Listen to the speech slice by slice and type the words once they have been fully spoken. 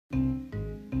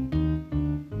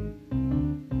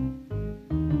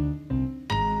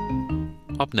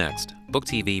Up next, Book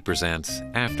TV presents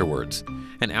Afterwards,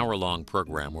 an hour-long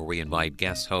program where we invite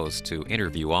guest hosts to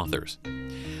interview authors.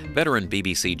 Veteran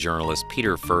BBC journalist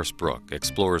Peter Firstbrook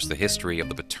explores the history of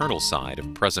the paternal side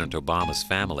of President Obama's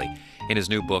family in his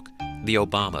new book, The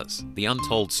Obamas, The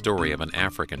Untold Story of an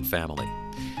African Family.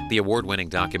 The award-winning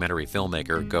documentary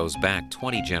filmmaker goes back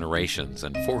 20 generations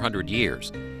and 400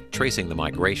 years, tracing the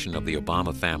migration of the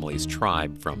Obama family's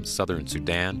tribe from southern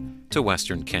Sudan to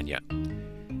western Kenya.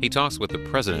 He talks with the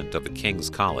president of the King's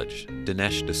College,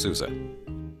 Dinesh D'Souza.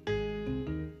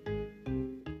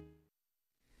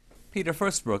 Peter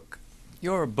Firstbrook,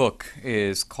 your book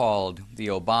is called The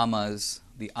Obamas,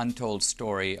 The Untold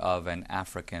Story of an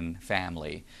African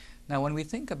Family. Now, when we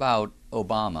think about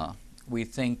Obama, we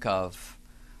think of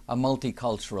a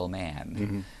multicultural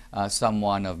man,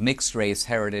 someone of mixed race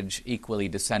heritage, equally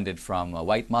descended from a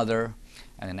white mother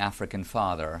and an African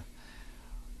father.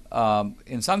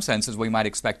 In some senses, we might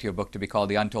expect your book to be called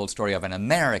The Untold Story of an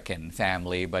American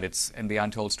Family, but it's in The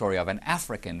Untold Story of an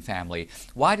African Family.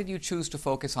 Why did you choose to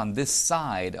focus on this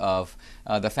side of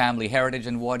the family heritage,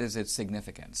 and what is its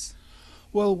significance?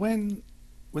 Well, when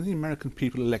the American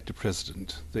people elect a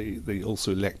president, they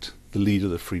also elect the leader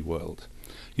of the free world.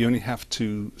 You only have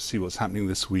to see what's happening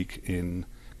this week in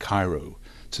Cairo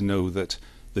to know that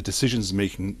the decisions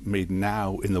made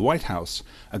now in the White House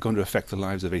are going to affect the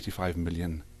lives of 85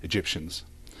 million Egyptians.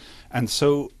 And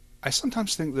so I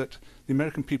sometimes think that the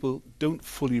American people don't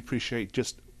fully appreciate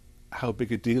just how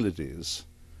big a deal it is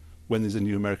when there's a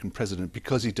new American president,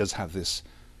 because he does have this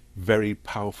very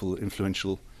powerful,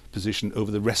 influential position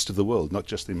over the rest of the world, not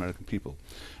just the American people.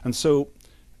 And so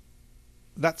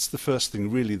that's the first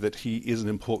thing, really, that he is an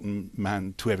important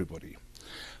man to everybody.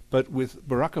 But with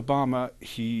Barack Obama,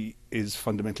 he is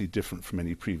fundamentally different from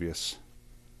any previous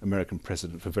American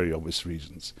president for very obvious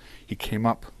reasons. He came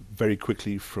up very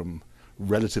quickly from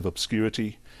relative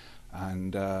obscurity,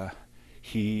 and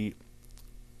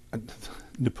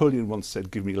Napoleon once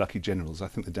said, "Give me lucky generals." I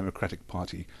think the Democratic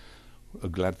Party are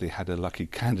glad they had a lucky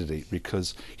candidate,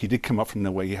 because he did come up from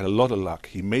nowhere. He had a lot of luck.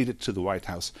 He made it to the White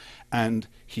House, and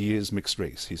he is mixed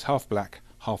race. He's half black,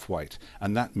 half white,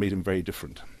 and that made him very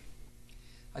different.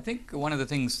 I think one of the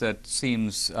things that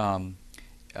seems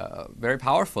very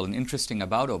powerful and interesting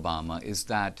about Obama is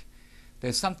that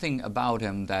there's something about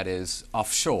him that is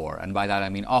offshore, and by that I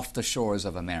mean off the shores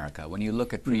of America. When you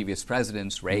look at previous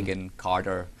presidents, Reagan,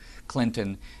 Carter,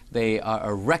 Clinton, they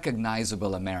are a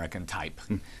recognizable American type.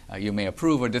 You may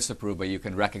approve or disapprove, but you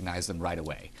can recognize them right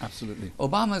away. Absolutely.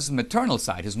 Obama's maternal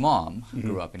side, his mom,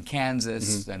 grew up in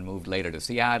Kansas, then moved later to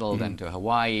Seattle, then to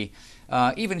Hawaii.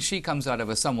 Even she comes out of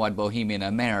a somewhat bohemian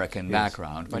American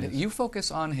background. But you focus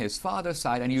on his father's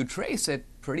side, and you trace it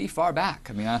pretty far back.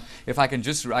 I mean, if I can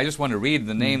I just want to read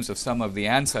the names of some of the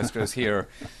ancestors here.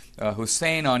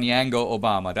 Hussein Onyango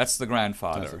Obama, that's the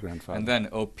grandfather. That's the grandfather. And then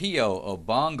Opio,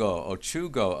 Obongo,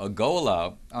 Ochugo,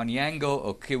 Ogola, Onyango,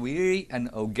 Okiwiri, and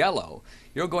Ogello.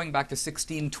 You're going back to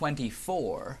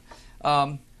 1624.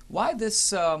 Why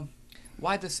this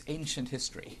ancient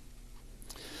history?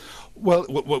 Well,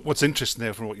 what's interesting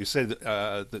there from what you said,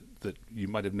 that you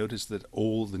might have noticed that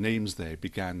all the names there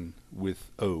began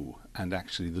with O, and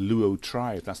actually the Luo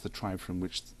tribe, that's the tribe from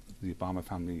which the Obama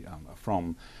family are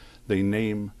from, they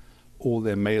name all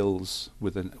their males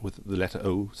with the letter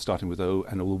O, starting with O,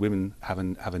 and all the women have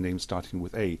a name starting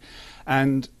with A.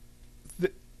 And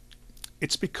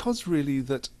it's because really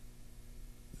that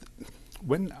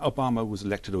when Obama was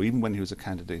elected, or even when he was a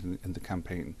candidate in the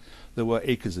campaign, there were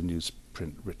acres of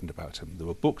newsprint written about him. There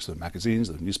were books, there were magazines,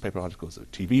 there were newspaper articles, there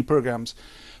were TV programs,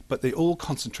 but they all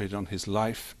concentrated on his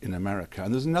life in America.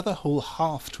 And there's another whole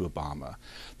half to Obama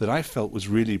that I felt was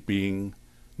really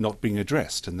not being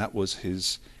addressed, and that was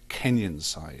his Kenyan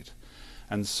side.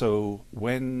 And so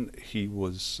when he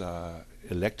was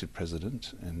elected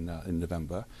president in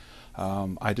November,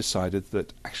 I decided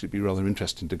that actually it'd be rather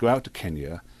interesting to go out to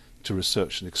Kenya to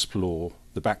research and explore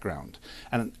the background.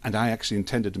 And I actually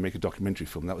intended to make a documentary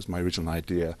film, that was my original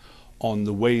idea, on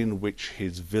the way in which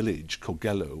his village,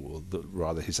 Kogelo, or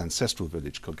rather his ancestral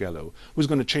village, Kogelo, was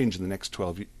going to change in the next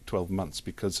 12 months,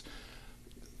 because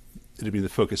it had been the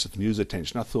focus of news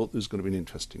attention. I thought there was going to be an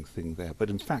interesting thing there. But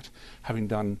in fact, having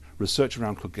done research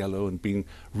around Kogelo and being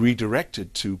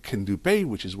redirected to Kendu Bay,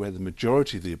 which is where the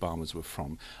majority of the Obamas were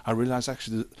from, I realized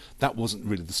actually that wasn't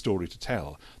really the story to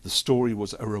tell. The story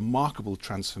was a remarkable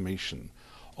transformation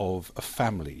of a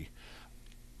family.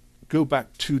 Go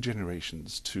back 2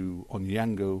 generations to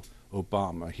Onyango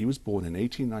Obama. He was born in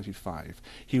 1895.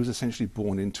 He was essentially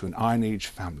born into an Iron Age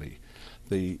family.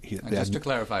 Just to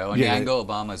clarify, Onyango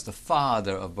Obama is the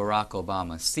father of Barack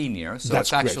Obama Sr., so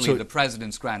it's actually the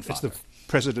president's grandfather. It's the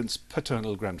president's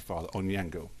paternal grandfather,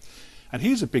 Onyango. And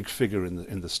he's a big figure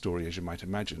in the story, as you might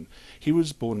imagine. He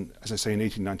was born, as I say, in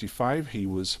 1895. He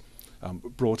was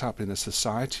brought up in a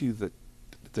society that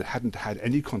hadn't had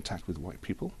any contact with white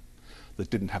people, that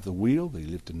didn't have the wheel. They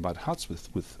lived in mud huts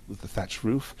with the thatched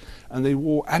roof, and they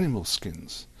wore animal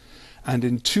skins. And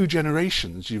in 2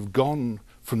 generations, you've gone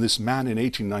from this man in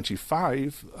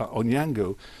 1895,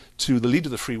 Onyango, to the leader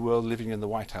of the free world living in the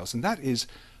White House. And that is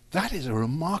a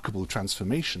remarkable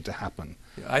transformation to happen.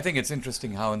 I think it's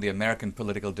interesting how in the American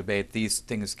political debate these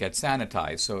things get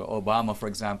sanitized. So Obama, for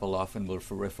example, often will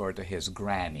refer to his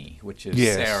granny, which is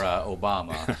Sarah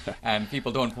Obama. And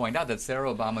people don't point out that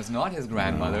Sarah Obama is not his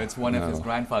grandmother. It's one of his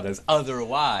grandfather's other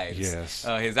wives. Yes.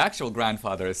 His actual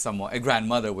grandfather is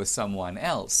grandmother was someone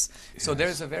else. So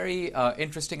there's a very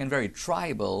interesting and very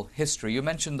tribal history. You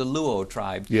mentioned the Luo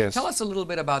tribe. Yes. Tell us a little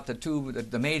bit about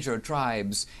the major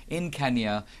tribes in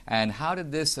Kenya, and how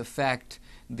did this affect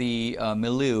the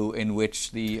milieu in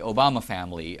which the Obama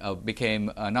family became,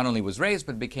 not only was raised,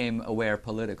 but became aware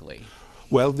politically?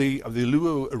 Well, the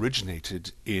Luo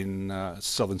originated in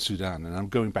southern Sudan, and I'm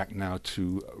going back now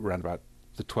to around about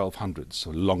the 1200s,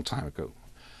 so a long time ago.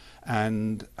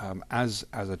 And as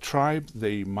a tribe,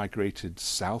 they migrated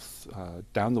south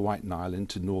down the White Nile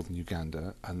into northern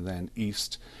Uganda, and then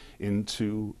east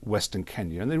into western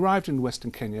Kenya. And they arrived in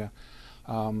western Kenya,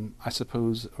 I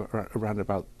suppose, around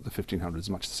about the 1500s,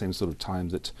 much the same sort of time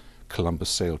that Columbus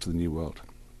sailed to the New World.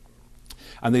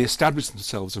 And they established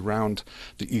themselves around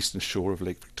the eastern shore of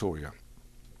Lake Victoria.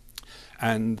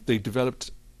 And they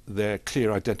developed their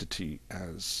clear identity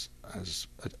as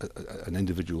an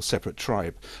individual separate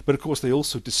tribe. But of course they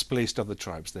also displaced other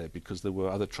tribes there, because there were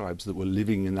other tribes that were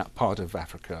living in that part of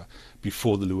Africa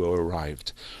before the Luo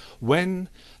arrived. When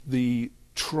the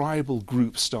tribal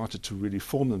groups started to really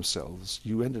form themselves,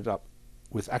 you ended up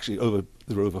with actually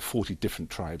there are over 40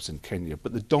 different tribes in Kenya,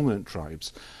 but the dominant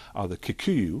tribes are the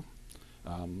Kikuyu,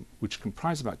 which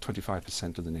comprise about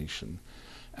 25% of the nation,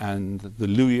 and the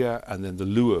Luhya, and then the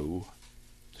Luo,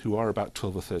 who are about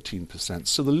 12 or 13%.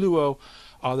 So the Luo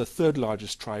are the 3rd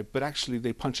largest tribe, but actually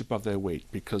they punch above their weight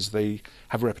because they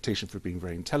have a reputation for being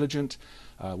very intelligent,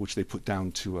 which they put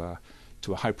down to a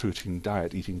high protein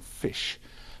diet, eating fish.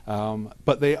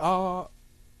 But they are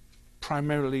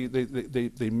primarily,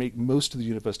 they make most of the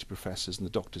university professors and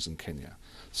the doctors in Kenya.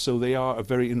 So they are a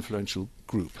very influential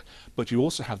group. But you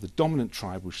also have the dominant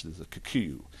tribe, which is the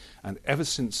Kikuyu. And ever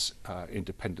since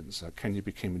independence, Kenya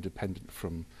became independent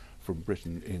from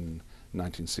Britain in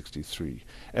 1963.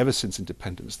 Ever since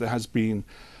independence, there has been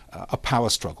a power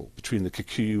struggle between the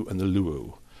Kikuyu and the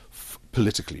Luo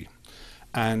politically.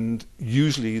 And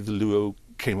usually the Luo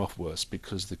came off worse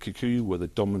because the Kikuyu were the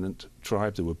dominant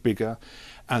tribe. They were bigger,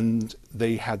 and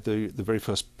they had the very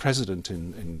first president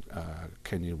in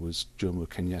Kenya was Jomo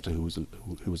Kenyatta, who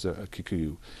was a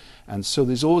Kikuyu, and so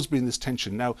there's always been this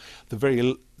tension. Now,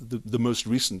 the most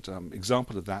recent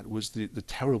example of that was the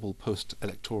terrible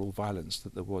post-electoral violence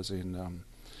that there was in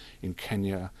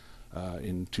Kenya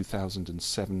in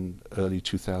 2007, early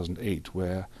 2008,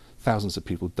 where thousands of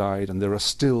people died, and there are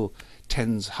still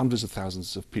hundreds of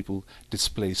thousands of people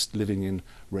displaced living in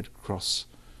Red Cross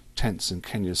tents in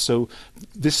Kenya. So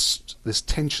this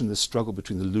tension, this struggle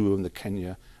between the Luo and the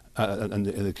Kenya and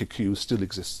the Kikuyu still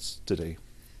exists today.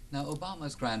 Now,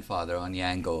 Obama's grandfather,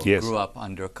 Onyango, Yes. grew up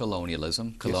under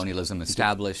colonialism. Colonialism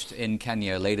established in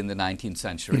Kenya late in the 19th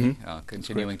century,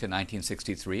 continuing to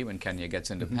 1963 when Kenya gets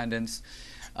independence.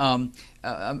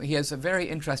 He has a very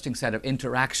interesting set of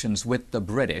interactions with the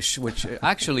British, which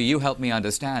actually you helped me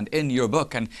understand in your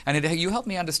book. And you helped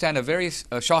me understand a very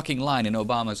shocking line in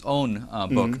Obama's own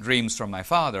book, Dreams from My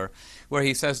Father, where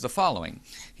he says the following.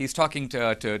 He's talking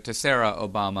to Sarah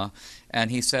Obama,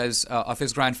 and he says of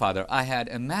his grandfather, "I had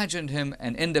imagined him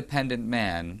an independent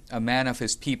man, a man of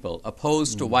his people,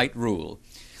 opposed to white rule.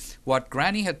 What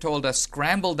Granny had told us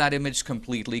scrambled that image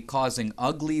completely, causing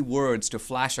ugly words to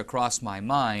flash across my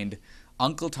mind.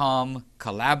 Uncle Tom,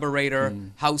 collaborator,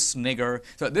 house nigger."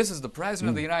 So this is the President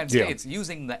of the United States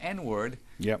using the N-word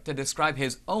to describe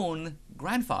his own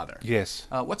grandfather. Yes.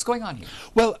 What's going on here?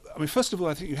 Well, I mean, first of all,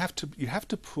 I think you have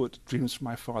to put Dreams from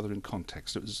My Father in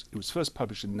context. It was first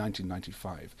published in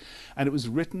 1995, and it was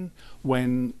written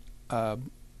when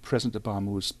President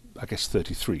Obama was, I guess,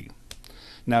 33.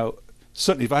 Now,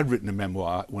 certainly if I'd written a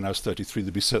memoir when I was 33,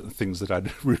 there'd be certain things that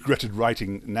I'd regretted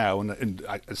writing now, and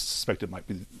I suspect it might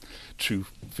be true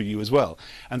for you as well.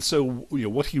 And so,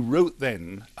 what he wrote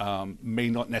then may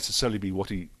not necessarily be what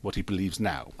he believes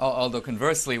now. Although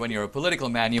conversely, when you're a political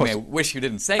man, you may wish you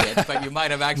didn't say it, but you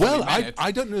might have actually meant it.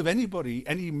 I don't know of anybody,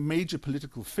 any major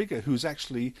political figure who's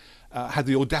actually had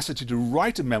the audacity to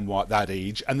write a memoir at that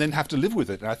age and then have to live with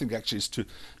it. And I think actually it's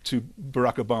to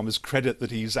Barack Obama's credit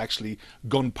that he's actually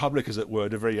gone public, as it were,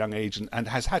 at a very young age and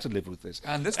has had to live with this.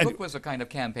 And this book was a kind of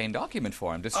campaign document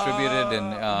for him, distributed, and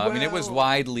I mean, it was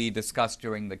widely discussed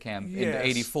during the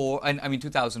in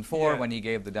 2004 when he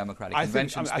gave the Democratic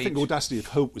Convention speech. I think Audacity of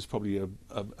Hope was probably a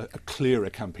clearer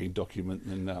campaign document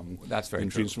than that's very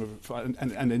true.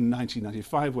 And in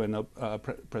 1995, when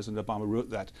President Obama wrote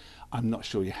that, I'm not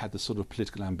sure he had the sort of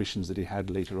political ambitions that he had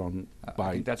later on.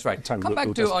 That's right. Come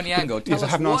back to Onyango. Tell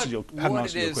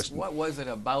us what was it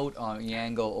about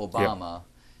Onyango Obama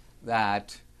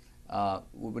that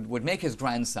would make his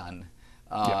grandson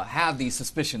have these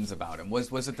suspicions about him?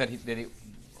 Was it that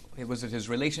was it his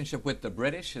relationship with the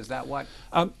British? Is that what?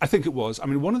 I think it was. I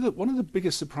mean, one of the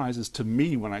biggest surprises to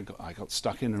me when I got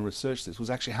stuck in and researched this was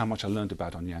actually how much I learned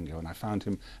about Onyango, and I found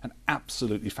him an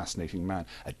absolutely fascinating man,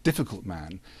 a difficult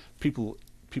man. People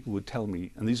would tell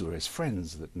me, and these were his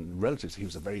friends and relatives, he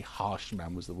was a very harsh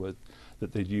man, was the word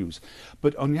that they'd use.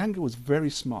 But Onyango was very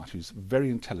smart, he was very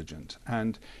intelligent,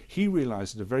 and he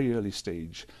realized at a very early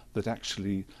stage that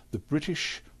actually the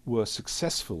British were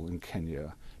successful in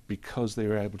Kenya because they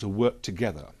were able to work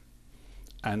together,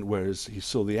 and whereas he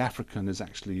saw the African as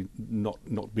actually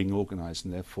not being organized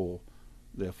and therefore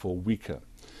weaker.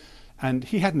 And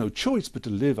he had no choice but to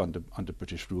live under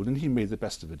British rule, and he made the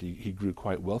best of it. He grew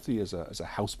quite wealthy as a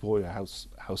houseboy, a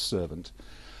house servant.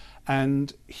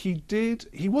 And he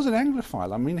was an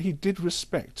Anglophile. I mean, he did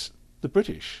respect the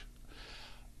British.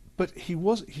 But he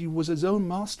was his own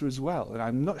master as well. And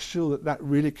I'm not sure that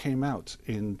really came out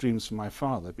in Dreams from My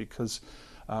Father, because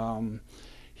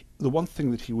the one thing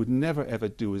that he would never ever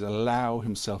do is allow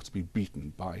himself to be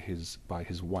beaten by his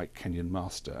white Kenyan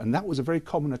master, and that was a very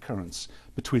common occurrence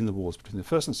between the wars, between the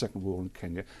First and Second War in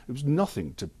Kenya. It was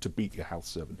nothing to beat your house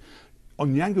servant.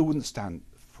 Onyango wouldn't stand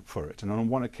for it, and on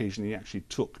one occasion he actually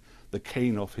took the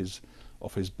cane off his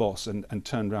boss and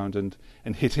turned around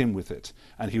and hit him with it,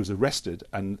 and he was arrested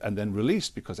and then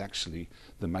released, because actually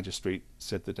the magistrate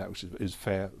said that was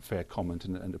fair comment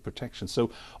and a protection.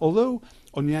 So although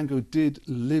Onyango did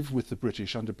live with the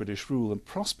British under British rule and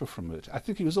prosper from it, I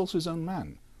think he was also his own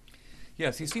man.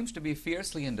 Yes, he seems to be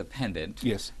fiercely independent.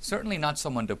 Yes. Certainly not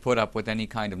someone to put up with any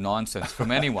kind of nonsense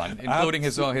from anyone, including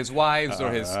his wives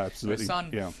or his son.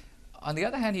 Yeah. On the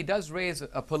other hand, he does raise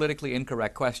a politically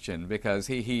incorrect question, because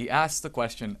he asks the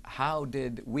question, how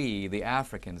did we, the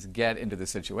Africans, get into this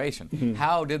situation? Mm-hmm.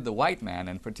 How did the white man,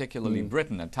 and particularly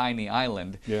Britain, a tiny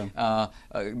island,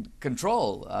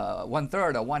 control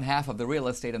 1/3 or 1/2 of the real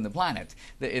estate on the planet?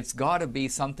 It's got to be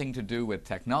something to do with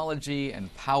technology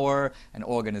and power and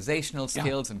organizational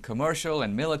skills and commercial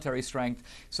and military strength.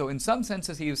 So in some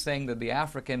senses, he was saying that the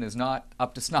African is not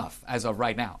up to snuff as of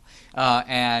right now.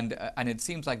 And it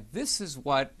seems like this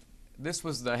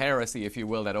was the heresy, if you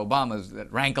will, that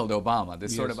rankled Obama.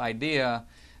 This sort of idea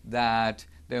that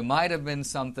there might have been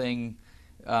something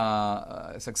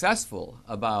successful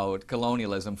about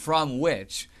colonialism from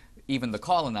which even the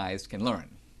colonized can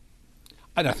learn.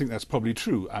 And I think that's probably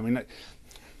true. I mean, the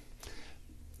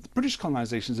British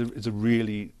colonization is a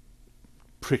really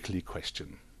prickly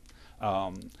question.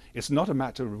 It's not a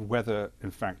matter of whether,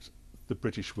 in fact, the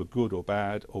British were good or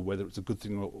bad, or whether it's a good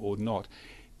thing or not.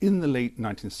 In the late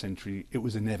 19th century, it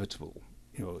was inevitable.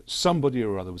 Somebody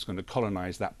or other was going to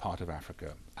colonize that part of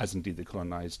Africa, as indeed they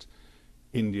colonized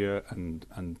India and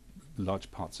large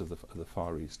parts of the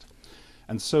Far East.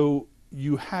 And so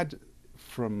you had,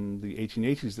 from the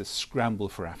 1880s, this scramble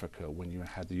for Africa, when you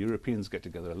had the Europeans get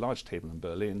together at a large table in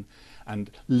Berlin and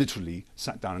literally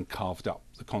sat down and carved up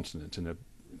the continent in an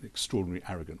extraordinary,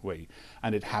 arrogant way.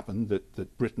 And it happened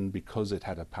that Britain, because it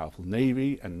had a powerful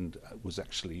navy and was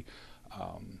actually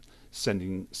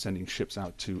sending ships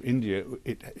out to India,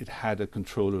 it had a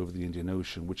control over the Indian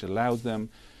Ocean, which allowed them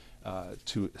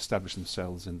to establish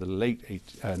themselves in the late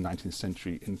 19th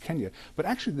century in Kenya. But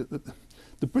actually,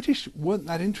 the British weren't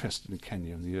that interested in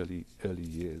Kenya in the early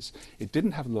years. It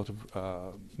didn't have a lot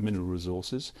of mineral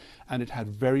resources, and it had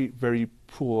very, very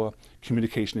poor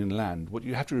communication inland. What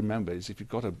you have to remember is, if you've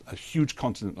got a huge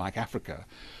continent like Africa,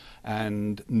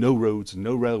 and no roads and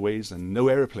no railways and no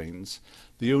aeroplanes,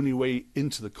 the only way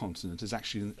into the continent is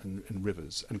actually in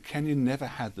rivers. And Kenya never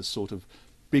had the sort of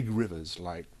big rivers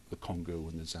like the Congo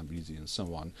and the Zambezi and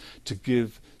so on, to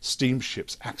give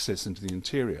steamships access into the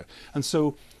interior. And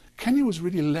so Kenya was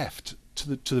really left to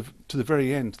the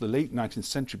very end, to the late 19th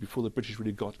century, before the British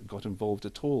really got involved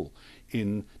at all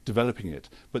in developing it.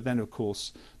 But then, of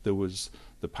course, there was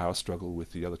the power struggle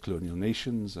with the other colonial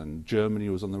nations, and Germany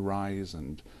was on the rise,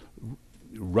 and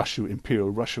Russia, Imperial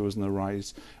Russia, was on the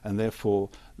rise, and therefore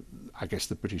I guess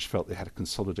the British felt they had to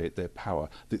consolidate their power.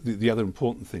 The other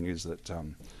important thing is that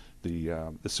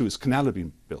the Suez Canal had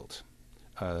been built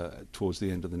towards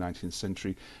the end of the 19th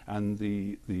century, and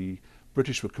the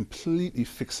British were completely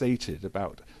fixated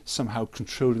about somehow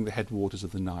controlling the headwaters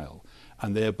of the Nile,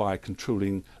 and thereby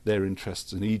controlling their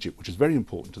interests in Egypt, which is very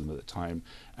important to them at the time,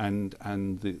 and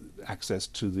the access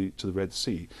to the Red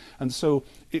Sea. And so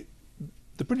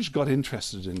the British got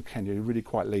interested in Kenya really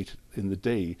quite late in the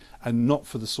day, and not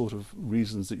for the sort of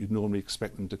reasons that you'd normally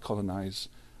expect them to colonize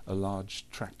a large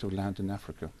tract of land in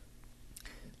Africa.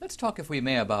 Let's talk, if we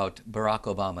may, about Barack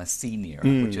Obama Sr.,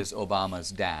 which is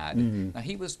Obama's dad. Now,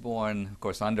 he was born, of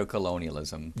course, under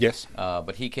colonialism. Yes.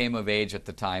 But he came of age at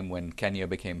the time when Kenya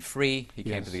became free. He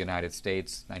came to the United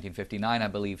States, 1959, I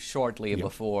believe, shortly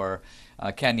before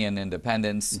Kenyan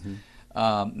independence.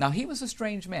 Now, he was a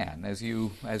strange man, as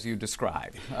you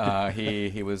described.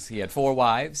 He had 4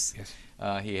 wives. Yes.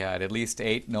 He had at least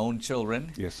 8 known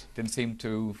children. Yes. Didn't seem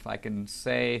to, if I can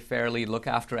say, fairly look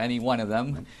after any one of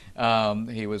them.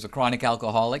 He was a chronic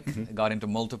alcoholic, got into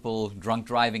multiple drunk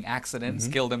driving accidents,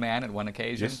 killed a man at one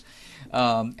occasion. Yes.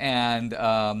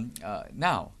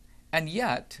 And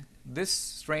yet, this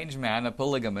strange man, a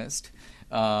polygamist,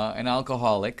 an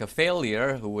alcoholic, a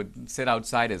failure who would sit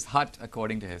outside his hut,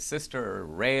 according to his sister,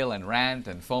 rail and rant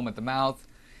and foam at the mouth.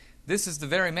 This is the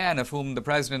very man of whom the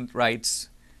president writes,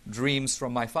 "Dreams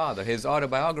from my father." His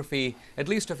autobiography, at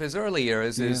least of his early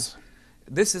years, is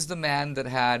this is the man that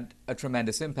had a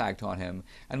tremendous impact on him.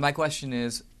 And my question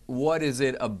is, what is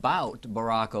it about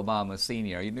Barack Obama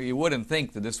Sr.? You wouldn't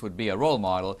think that this would be a role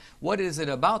model. What is it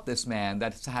about this man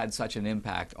that's had such an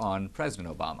impact on President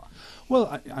Obama?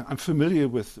 Well, I'm familiar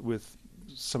with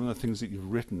some of the things that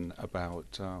you've written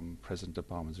about President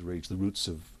Obama's rage, the roots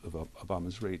of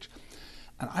Obama's rage.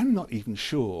 And I'm not even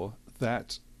sure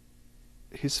that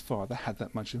his father had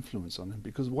that much influence on him,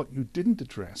 because what you didn't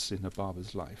address in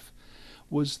Obama's life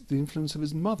was the influence of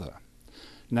his mother.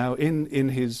 Now, in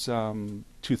his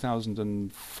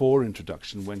 2004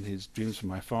 introduction, when his Dreams from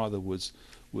My Father was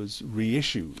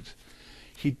reissued,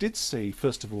 he did say,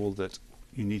 first of all, that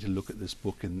you need to look at this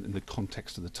book in the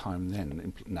context of the time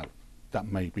then. Now, that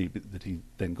may be that he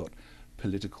then got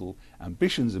political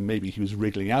ambitions, and maybe he was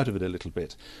wriggling out of it a little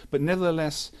bit. But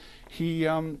nevertheless, he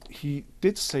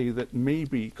did say that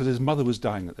maybe, because his mother was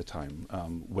dying at the time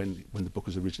when the book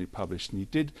was originally published, and he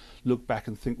did look back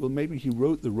and think, well, maybe he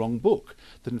wrote the wrong book,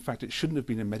 that in fact it shouldn't have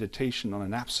been a meditation on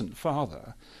an absent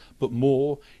father, but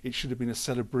more it should have been a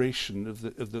celebration of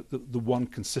the one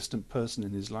consistent person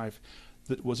in his life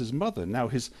that was his mother. Now,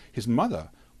 his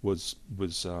mother was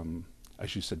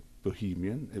as you said,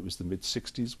 bohemian. It was the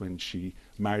mid-60s when she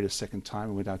married a second time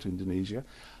and went out to Indonesia.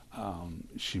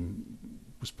 She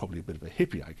was probably a bit of a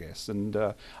hippie, I guess. And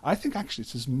I think actually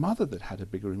it's his mother that had a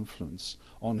bigger influence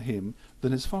on him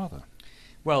than his father.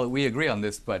 Well, we agree on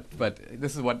this, but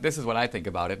this is what I think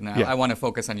about it, and I want to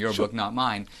focus on your book, not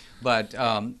mine. But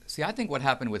see, I think what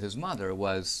happened with his mother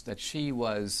was that she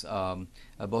was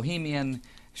a bohemian.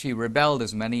 She rebelled,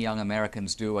 as many young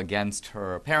Americans do, against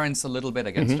her parents a little bit,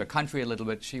 against her country a little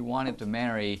bit. She wanted to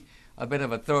marry a bit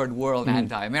of a third world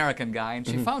anti-American guy, and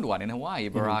she found one in Hawaii,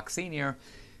 Barack Sr.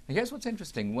 And here's what's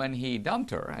interesting. When he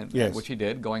dumped her, which he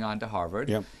did, going on to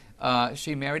Harvard,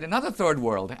 she married another third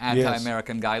world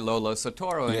anti-American guy, Lolo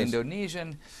Sotoro, an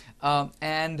Indonesian,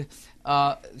 and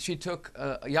she took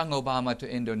young Obama to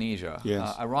Indonesia.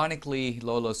 Ironically,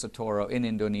 Lolo Sotoro in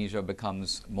Indonesia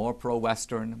becomes more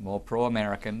pro-Western, more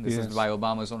pro-American. This is by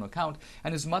Obama's own account.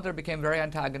 And his mother became very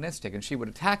antagonistic, and she would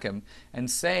attack him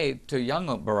and say to young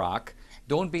Barack,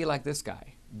 "Don't be like this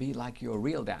guy. Be like your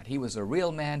real dad. He was a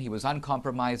real man. He was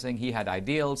uncompromising. He had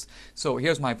ideals." So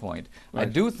here's my point. I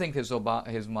do think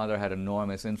his mother had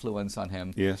enormous influence on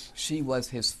him. She was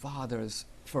his father's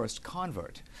first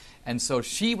convert. And so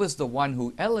she was the one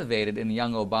who elevated in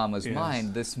young Obama's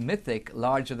mind this mythic,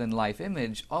 larger-than-life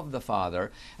image of the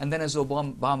father. And then as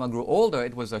Obama grew older,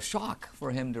 it was a shock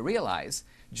for him to realize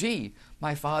gee,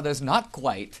 my father's not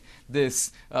quite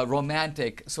this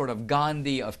romantic sort of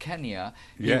Gandhi of Kenya.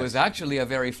 He Yes. was actually a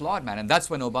very flawed man. And that's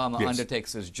when Obama Yes.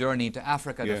 undertakes his journey to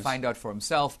Africa to Yes. find out for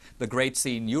himself. The great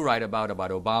scene you write about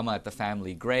Obama at the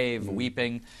family grave,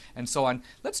 weeping, and so on.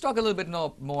 Let's talk a little bit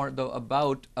more though,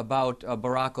 about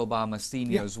Barack Obama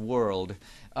Sr.'s world.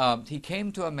 He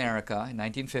came to America in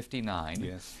 1959.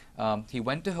 Yes. He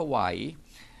went to Hawaii.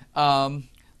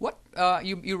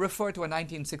 You refer to a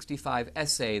 1965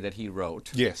 essay that he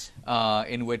wrote. Yes.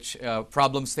 In which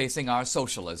problems facing our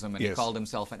socialism, and he Yes. called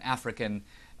himself an African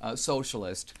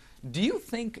socialist. Do you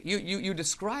think you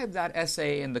describe that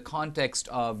essay in the context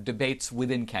of debates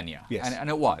within Kenya? Yes. And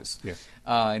it was. Yes.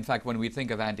 In fact, when we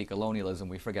think of anti-colonialism,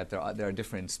 we forget there are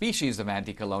different species of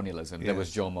anti-colonialism. There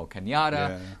was Yes. Jomo Kenyatta,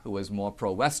 Yeah. who was more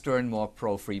pro-Western, more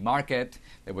pro-free market.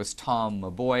 There was Tom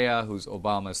Mboya, who's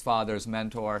Obama's father's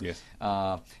mentor. Yes.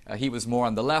 He was more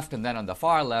on the left, and then on the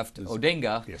far left,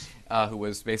 Odinga, Yes. who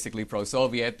was basically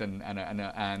pro-Soviet,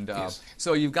 and Yes.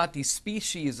 so you've got these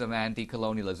species of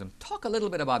anti-colonialism. Talk a little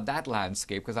bit about that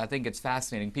landscape, because I think it's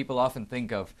fascinating. People often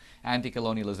think of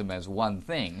anti-colonialism as one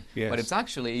thing, Yes. but it's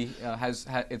actually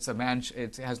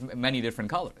it has many different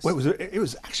colors. Well, it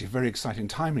was actually a very exciting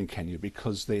time in Kenya,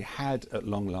 because they had at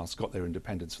long last got their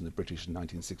independence from the British in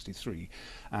 1963,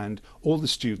 and all the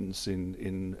students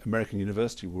in American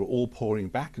university were all pouring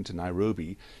back into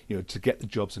Nairobi, to get the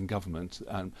jobs in government,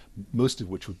 most of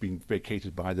which were being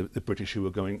vacated by the British, who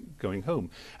were going home.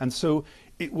 And so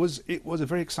it was a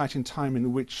very exciting time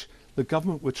in which the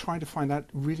government were trying to find out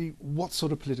really what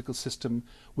sort of political system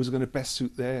was going to best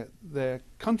suit their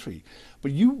country.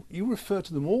 But you refer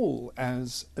to them all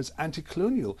as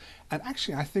anti-colonial, and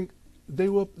actually I think they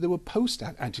were post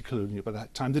anti-colonial by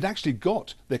that time. They'd actually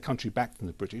got their country back from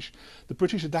the British. The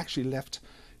British had actually left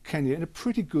Kenya in a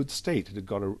pretty good state. It had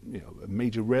got a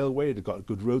major railway, it had got a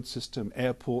good road system,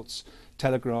 airports,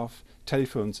 telegraph,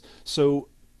 telephones. So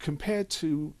compared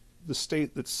to the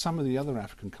state that some of the other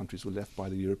African countries were left by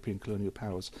the European colonial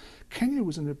powers, Kenya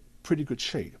was in a pretty good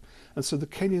shape. And so the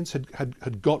Kenyans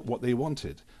had got what they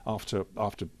wanted after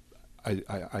I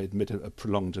admit, a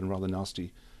prolonged and rather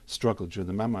nasty struggle during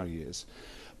the Mau years.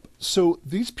 So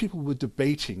these people were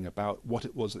debating about what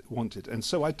it was they wanted. And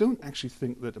so I don't actually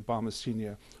think that Obama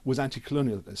Sr. was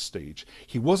anti-colonial at this stage.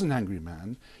 He was an angry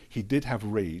man. He did have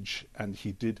rage, and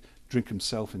he did drink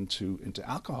himself into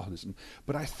alcoholism.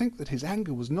 But I think that his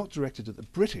anger was not directed at the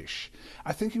British.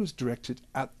 I think he was directed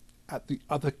at the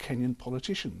other Kenyan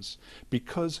politicians,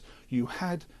 because you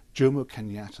had Jomo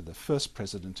Kenyatta, the first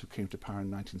president who came to power in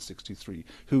 1963,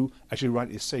 who, as you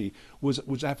rightly say,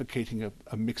 was advocating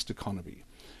a mixed economy.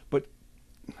 But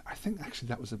I think actually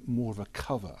that was more of a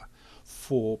cover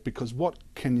because what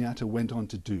Kenyatta went on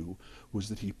to do was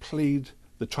that he played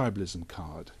the tribalism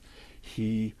card.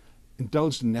 He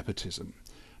indulged in nepotism.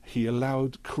 He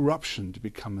allowed corruption to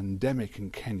become endemic in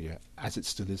Kenya, as it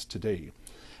still is today.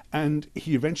 And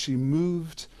he eventually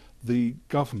moved the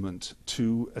government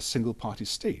to a single-party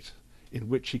state in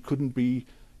which he couldn't be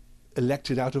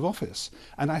elected out of office.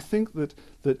 And I think that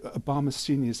Obama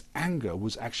Sr.'s anger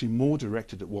was actually more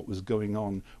directed at what was going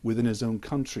on within his own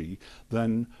country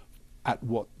than at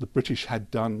what the British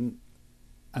had done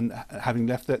and having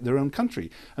left their own country.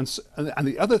 And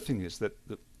the other thing is that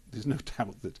there's no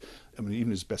doubt that, even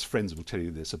his best friends will tell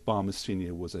you this, Obama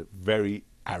Sr. was a very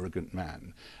arrogant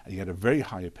man. He had a very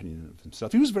high opinion of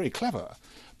himself. He was very clever,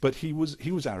 but he was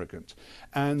arrogant.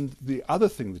 And the other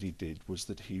thing that he did was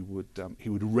that he would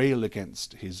rail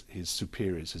against his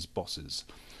superiors, his bosses,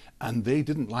 and they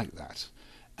didn't like that.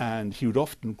 And he would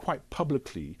often quite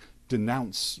publicly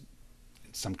denounce,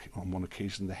 on one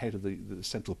occasion, the head of the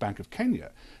Central Bank of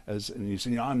Kenya, and he's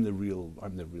saying, I'm the real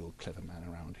clever man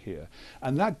around here.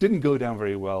 And that didn't go down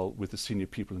very well with the senior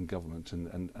people in government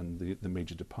and the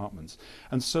major departments.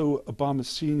 And so Obama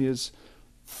Sr.'s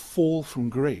fall from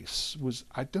grace was,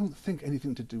 I don't think,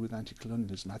 anything to do with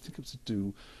anti-colonialism. I think it was to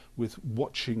do with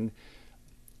watching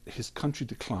his country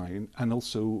decline, and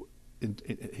also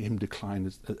him decline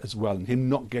as well, and him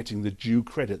not getting the due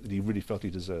credit that he really felt he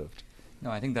deserved. No,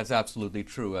 I think that's absolutely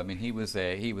true. I mean, he was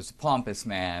a pompous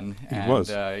man. He was.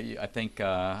 I think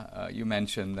you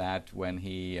mentioned that when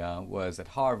he was at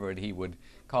Harvard, he would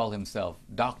call himself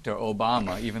Dr.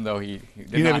 Obama, even though he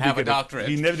did not have a doctorate.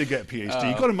 He never did get a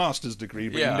PhD. He got a master's degree,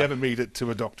 but yeah. he never made it to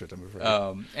a doctorate, I'm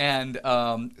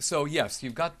afraid. So yes,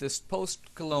 you've got this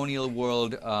post-colonial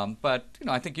world, but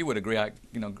I think you would agree.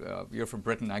 You're from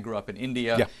Britain. I grew up in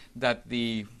India. Yeah. That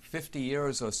the 50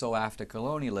 years or so after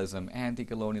colonialism,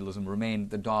 anti-colonialism remained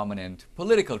the dominant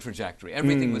political trajectory.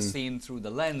 Everything was seen through the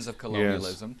lens of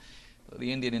colonialism. Yes.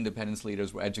 the Indian independence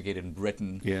leaders were educated in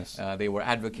Britain. Yes. They were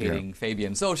advocating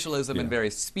Fabian socialism and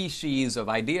various species of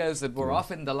ideas that were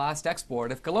often the last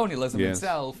export of colonialism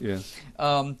itself. Yes.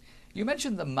 You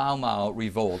mentioned the Mau Mau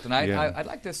revolt, and I'd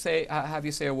like to say, have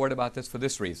you say a word about this for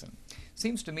this reason.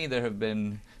 Seems to me there have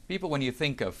been people, when you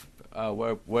think of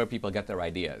where people get their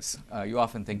ideas, you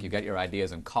often think you get your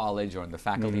ideas in college or in the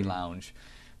faculty lounge.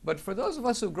 But for those of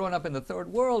us who've grown up in the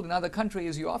third world and other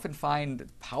countries, you often find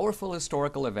powerful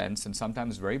historical events, and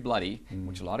sometimes very bloody,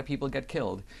 which a lot of people get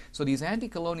killed. So these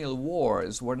anti-colonial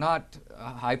wars were not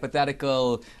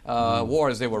hypothetical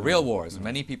wars, they were real wars, and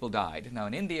many people died. Now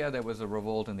in India there was a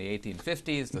revolt in the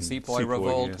 1850s, the Sepoy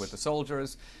revolt with the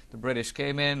soldiers. The British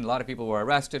came in, a lot of people were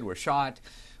arrested, were shot.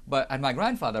 And my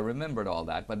grandfather remembered all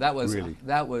that, but that was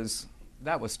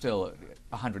still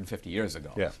 150 years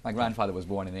ago. Yeah. My grandfather was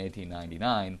born in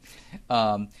 1899.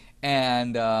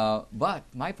 But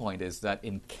my point is that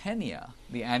in Kenya,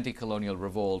 the anti-colonial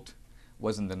revolt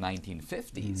was in the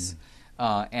 1950s.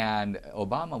 And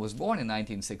Obama was born in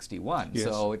 1961,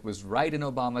 so it was right in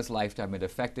Obama's lifetime. It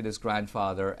affected his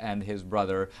grandfather and his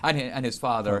brother and his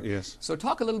father. So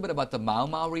talk a little bit about the Mau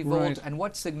Mau revolt and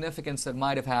what significance it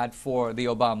might have had for the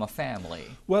Obama family.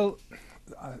 Well,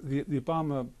 the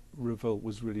Obama revolt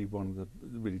was really one of the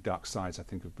really dark sides, I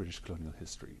think, of British colonial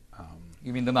history.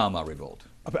 You mean the Mau Mau revolt?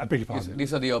 I beg your pardon? You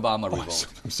said the Obama revolt.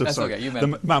 I'm so That's sorry. Okay, you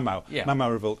meant the Mau Mau, Mau Mau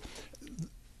revolt.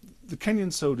 The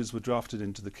Kenyan soldiers were drafted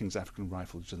into the King's African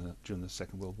Rifles during the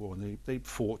Second World War, and they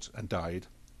fought and died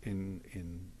in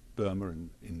Burma and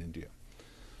in India.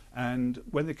 And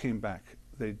when they came back,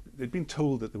 they'd been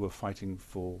told that they were fighting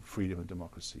for freedom and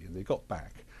democracy, and they got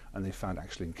back and they found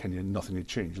actually in Kenya nothing had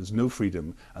changed. There's no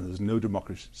freedom and there's no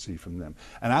democracy from them.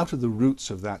 And out of the roots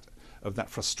of that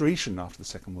frustration after the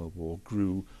Second World War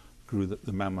grew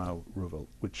the Mau Mau revolt,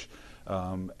 which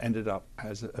ended up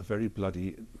as a very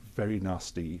bloody, very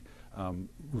nasty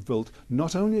revolt,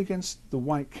 not only against the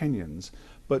white Kenyans,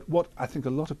 but what I think a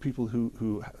lot of people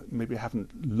who maybe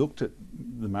haven't looked at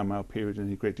the Mau Mau period in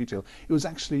any great detail, it was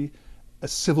actually a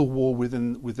civil war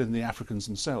within the Africans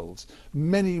themselves.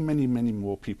 Many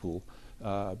more people,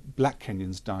 black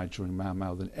Kenyans, died during Mau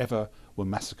Mau than ever were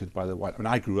massacred by the white. I mean,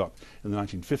 I grew up in the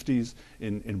 1950s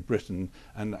in Britain,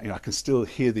 and I can still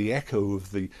hear the echo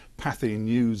of the Pathé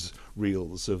news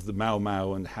reels of the Mau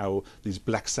Mau and how these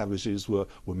black savages were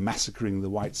massacring the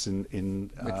whites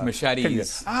in with machetes. Kenya.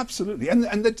 Absolutely,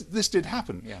 and this did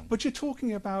happen. Yeah. But you're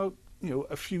talking about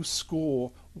a few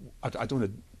score. I don't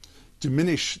want to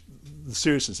diminish the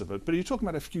seriousness of it, but you're talking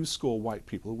about a few score white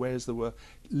people, whereas there were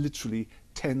literally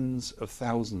tens of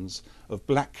thousands of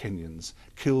black Kenyans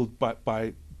killed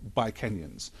by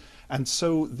Kenyans. And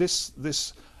so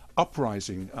this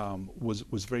uprising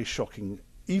was very shocking,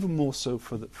 even more so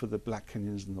for the black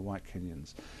Kenyans than the white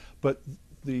Kenyans. But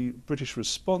the British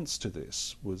response to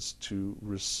this was to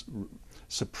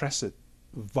suppress it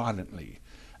violently,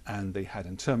 and they had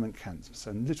internment camps,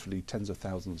 and literally tens of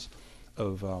thousands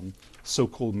of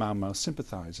so-called Mau Mau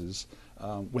sympathizers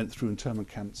went through internment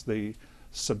camps. They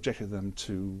subjected them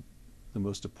to the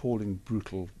most appalling,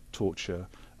 brutal torture.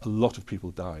 A lot of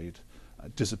people died,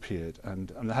 disappeared, and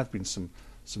there have been some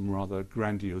rather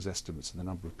grandiose estimates of the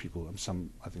number of people. Some,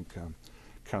 I think,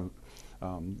 Karen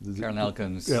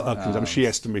Elkins. She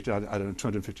estimated, I don't know,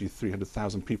 250,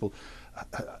 300,000 people.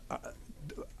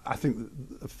 I think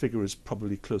the figure is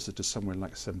probably closer to somewhere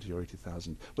like 70 or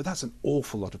 80,000. But that's an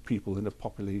awful lot of people in a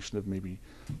population of maybe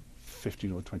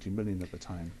 15 or 20 million at the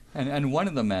time. And one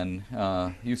of the men,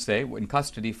 you say, in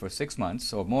custody for 6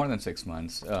 months, or more than 6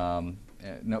 months,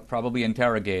 probably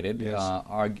interrogated,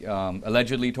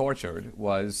 allegedly tortured,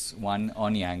 was one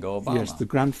Onyango Obama. Yes, the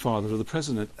grandfather of the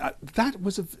president.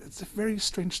 It's a very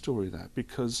strange story, that,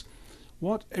 because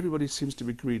what everybody seems to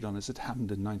be agreed on is it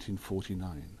happened in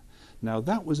 1949. Now,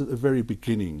 that was at the very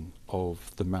beginning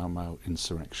of the Mau Mau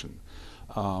insurrection.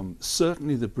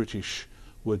 Certainly the British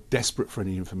were desperate for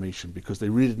any information because they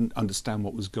really didn't understand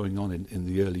what was going on in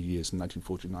the early years in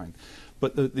 1949.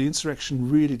 But the insurrection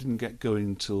really didn't get going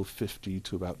until 50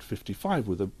 to about 55,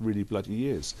 with the really bloody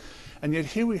years. And yet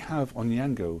here we have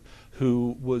Onyango,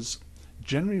 who was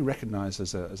generally recognized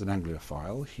as an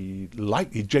Anglophile. He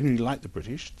genuinely liked the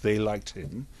British. They liked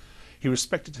him. He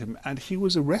respected him, and he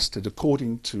was arrested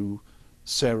according to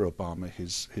Sarah Obama,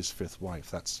 his fifth wife.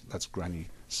 That's Granny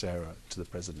Sarah to the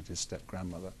president, his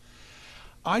step-grandmother.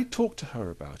 I talked to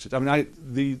her about it. I mean,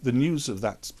 the news of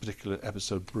that particular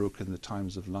episode broke in the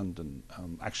Times of London,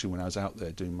 actually when I was out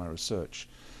there doing my research.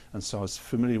 And so I was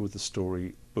familiar with the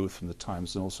story, both from the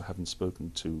Times and also having spoken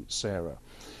to Sarah.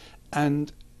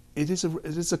 And it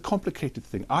is a complicated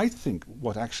thing. I think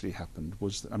what actually happened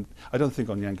was that, I don't think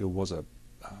Onyango was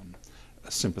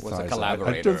sympathizer. Was a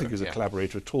collaborator. I don't think he was a yeah.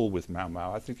 collaborator at all with Mau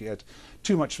Mau. I think he had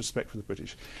too much respect for the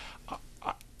British.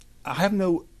 I have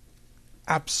no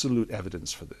absolute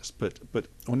evidence for this, but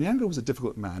Onyango was a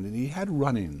difficult man, and he had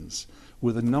run-ins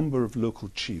with a number of local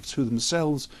chiefs who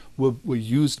themselves were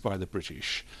used by the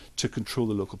British to control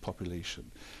the local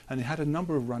population. And he had a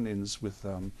number of run-ins with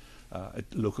a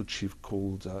local chief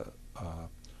called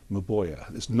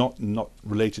Maboya. It's not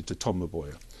related to Tom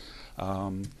Maboya.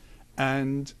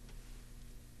 And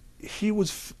he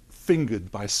was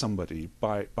fingered by somebody,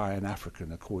 by an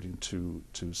African, according to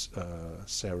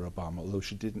Sarah Obama, although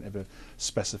she didn't ever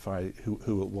specify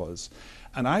who it was.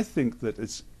 And I think that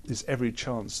there's every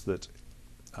chance that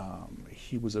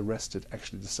he was arrested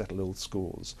actually to settle old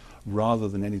scores, rather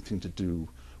than anything to do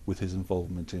with his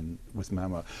involvement with Mau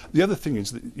Mau. The other thing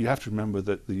is that you have to remember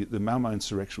that the Mau Mau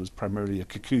insurrection was primarily a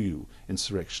Kikuyu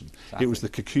insurrection. Exactly. It was the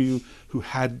Kikuyu who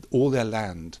had all their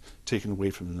land taken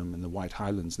away from them in the White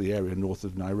Highlands, the area north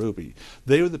of Nairobi.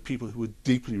 They were the people who were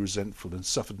deeply resentful and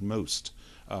suffered most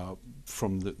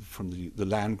from the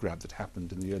land grab that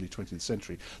happened in the early 20th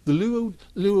century. The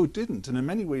Luo didn't, and in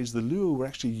many ways the Luo were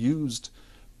actually used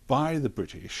by the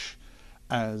British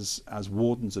as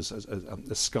wardens, as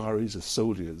askaris, as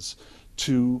soldiers,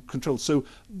 to control. So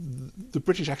the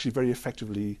British actually very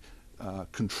effectively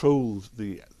controlled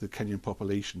the Kenyan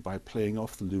population by playing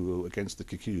off the Luo against the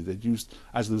Kikuyu. They used,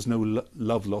 as there was no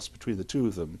love lost between the two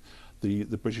of them, the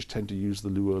British tend to use the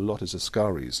Luo a lot as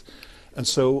askaris. And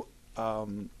so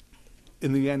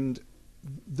in the end,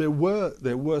 there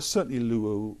were certainly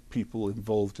Luo people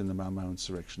involved in the Mau Mau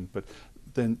insurrection, but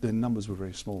their numbers were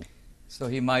very small. So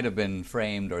he might have been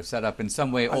framed or set up in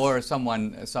some way, or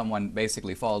someone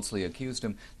basically falsely accused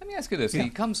him. Let me ask you this: he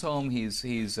comes home, he's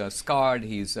scarred.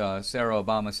 Sarah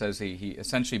Obama says he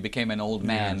essentially became an old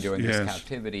man during his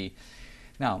captivity.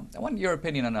 Now, I want your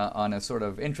opinion on a sort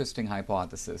of interesting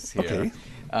hypothesis here.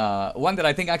 Okay. One that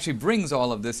I think actually brings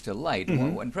all of this to light.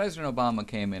 When President Obama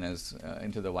came in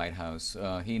into the White House,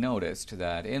 he noticed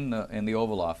that in the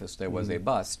Oval Office there was a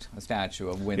bust, a statue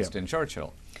of Winston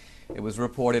Churchill. It was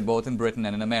reported both in Britain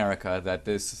and in America that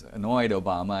this annoyed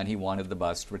Obama, and he wanted the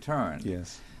bust returned.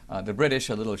 Yes. The British,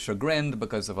 a little chagrined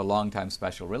because of a long-time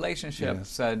special relationship,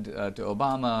 said to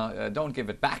Obama, don't give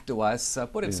it back to us,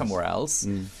 put it somewhere else.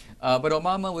 But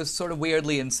Obama was sort of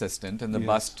weirdly insistent, and the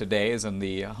bust today is in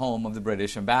the home of the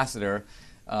British ambassador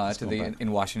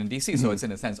in Washington, D.C., so it's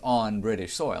in a sense on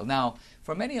British soil. Now,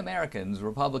 for many Americans,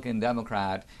 Republican,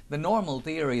 Democrat, the normal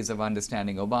theories of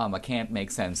understanding Obama can't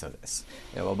make sense of this.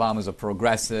 You know, Obama's a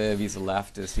progressive, he's a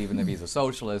leftist, even if he's a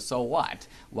socialist, so what?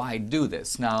 Why do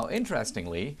this? Now,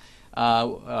 interestingly,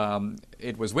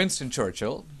 it was Winston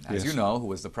Churchill, as you know, who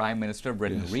was the Prime Minister of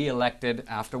Britain, re-elected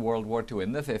after World War II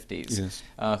in the 50s,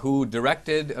 who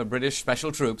directed British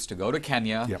special troops to go to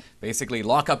Kenya, basically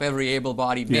lock up every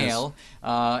able-bodied male,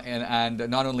 and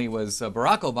not only was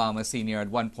Barack Obama Sr. at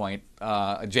one point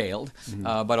jailed,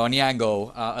 but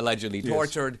Onyango allegedly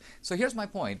tortured. So here's my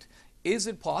point. Is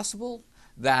it possible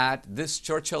that this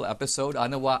Churchill episode,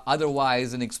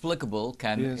 otherwise inexplicable,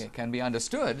 can be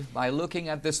understood by looking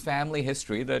at this family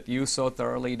history that you so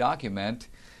thoroughly document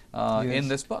in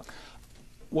this book?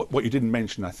 What you didn't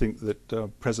mention, I think, that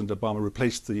President Obama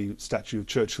replaced the statue of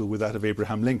Churchill with that of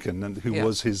Abraham Lincoln, and who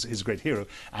was his great hero.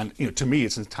 And to me,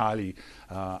 it's entirely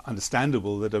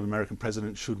understandable that an American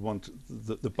president should want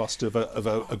the bust of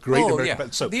a great American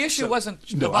president. So, the issue wasn't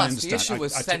the bust, the issue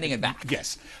was sending it back.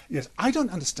 Yes. I don't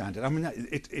understand it. I mean,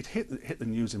 it hit the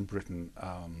news in Britain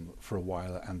for a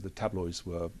while, and the tabloids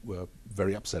were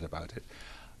very upset about it.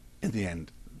 In the end,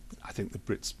 I think the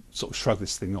Brits sort of shrug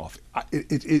this thing off.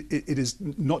 It is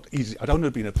not easy. I don't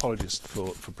want to be an apologist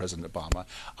for President Obama.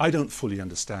 I don't fully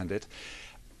understand it.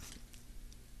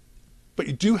 But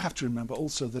you do have to remember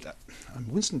also that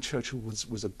Winston Churchill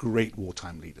was a great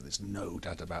wartime leader. There's no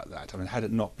doubt about that. I mean, had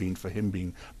it not been for him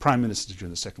being Prime Minister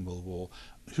during the Second World War,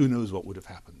 who knows what would have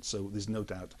happened. So there's no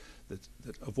doubt that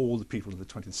of all the people of the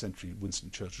 20th century,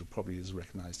 Winston Churchill probably is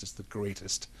recognised as the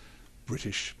greatest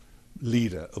British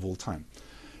leader of all time.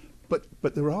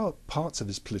 But there are parts of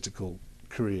his political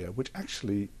career which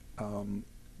actually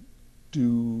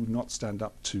do not stand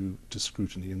up to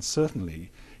scrutiny. And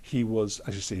certainly he was,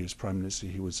 as you say, he was Prime Minister,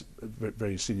 he was a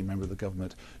very senior member of the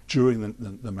government during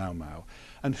the Mau Mau.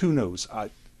 And who knows,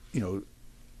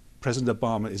 President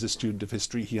Obama is a student of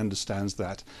history, he understands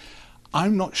that.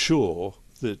 I'm not sure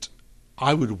that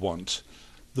I would want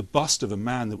the bust of a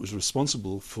man that was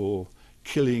responsible for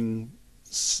killing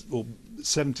or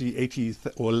 70, 80,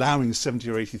 or allowing 70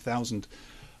 or 80,000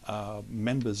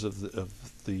 members of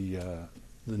the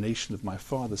the nation of my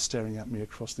father staring at me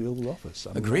across the Oval Office.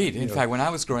 I mean, Agreed. In fact, when I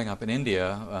was growing up in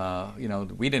India,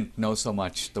 we didn't know so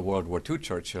much the World War II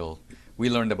Churchill. We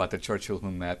learned about the Churchill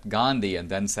who met Gandhi and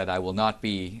then said, I will not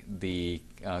be the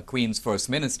Queen's first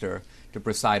minister to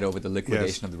preside over the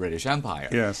liquidation of the British Empire.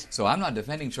 Yes. So I'm not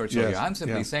defending Churchill here. I'm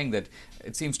simply saying that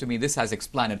it seems to me this has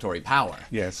explanatory power.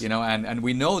 Yes. And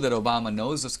we know that Obama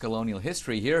knows this colonial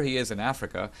history. Here he is in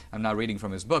Africa. I'm now reading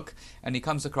from his book, and he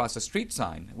comes across a street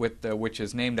sign which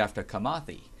is named after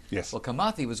Kamathi. Yes. Well,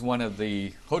 Kamathi was one of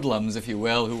the hoodlums, if you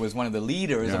will, who was one of the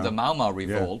leaders of the Mau Mau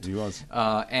revolt. Yeah, he was.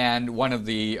 And one of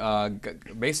the,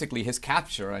 basically his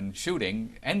capture and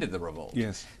shooting ended the revolt.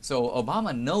 Yes. So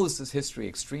Obama knows this history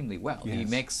extremely well. Yes. He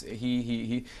makes,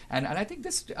 and I think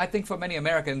this, for many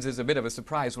Americans is a bit of a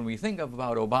surprise. When we think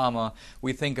about Obama,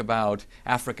 we think about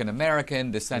African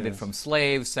American, descended from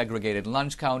slaves, segregated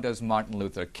lunch counters, Martin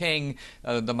Luther King,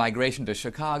 the migration to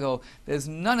Chicago. There's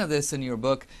none of this in your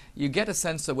book. You get a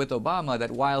sense of with Obama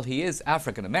that while he is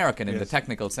African American in the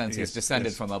technical sense, he's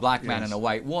descended from a black man and a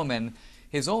white woman,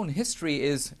 his own history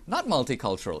is not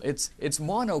multicultural. It's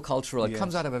monocultural. It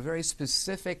comes out of a very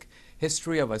specific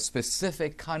history of a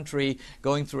specific country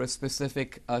going through a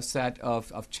specific set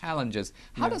of challenges.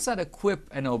 How does that equip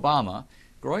an Obama,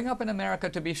 growing up in America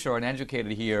to be sure and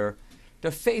educated here, to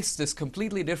face this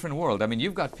completely different world? I mean,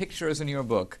 you've got pictures in your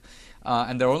book,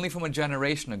 and they're only from a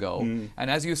generation ago.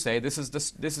 And as you say, this is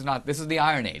the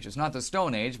Iron Age. It's not the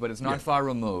Stone Age, but it's not far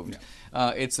removed.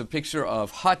 It's a picture of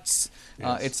huts.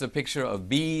 It's a picture of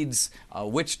beads,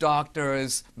 witch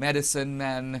doctors, medicine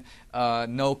men,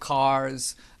 no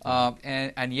cars.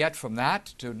 And yet from that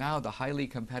to now the highly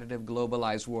competitive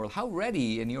globalized world, how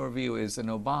ready, in your view, is an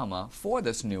Obama for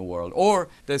this new world? Or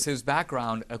does his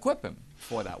background equip him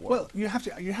for that world? Well, you have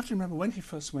to remember when he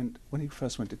first went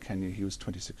to Kenya, he was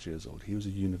 26 years old. He was a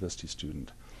university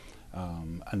student,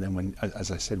 and then when, as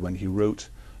I said, when he wrote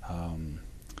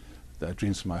the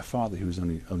Dreams for My Father, he was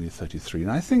only 33.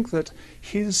 And I think that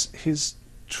his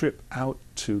trip out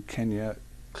to Kenya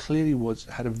clearly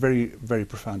had a very, very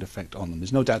profound effect on them.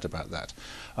 There's no doubt about that.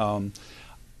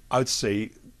 I would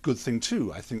say good thing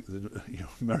too. I think that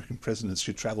American presidents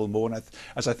should travel more, and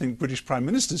as I think British prime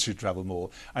ministers should travel more.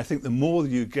 I think the more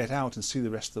you get out and see the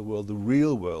rest of the world, the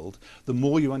real world, the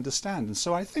more you understand. And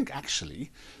so I think actually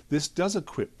this does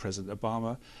equip President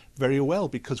Obama very well,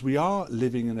 because we are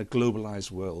living in a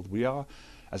globalized world. We are,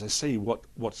 as I say,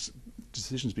 what's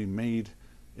decisions being made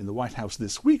in the White House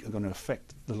this week are going to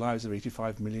affect the lives of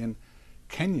 85 million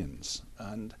Kenyans.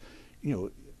 And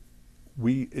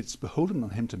it's beholden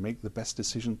on him to make the best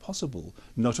decision possible,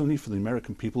 not only for the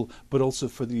American people, but also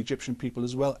for the Egyptian people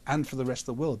as well, and for the rest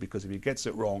of the world, because if he gets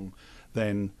it wrong,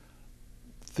 then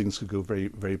things could go very,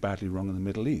 very badly wrong in the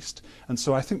Middle East. And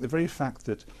so I think the very fact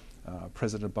that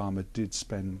President Obama did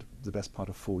spend the best part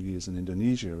of 4 years in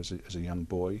Indonesia as a young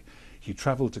boy, he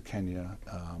traveled to Kenya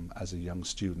as a young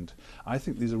student, I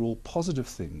think these are all positive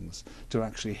things to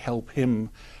actually help him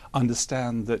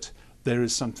understand that there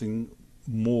is something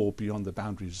more beyond the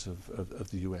boundaries of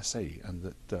the USA, and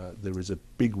that there is a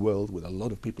big world with a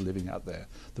lot of people living out there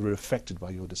that are affected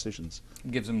by your decisions. It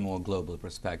gives him a more global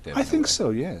perspective. I think so,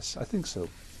 yes, I think so.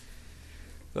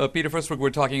 Peter Firstbrook, we're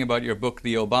talking about your book,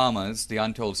 The Obamas, The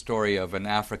Untold Story of an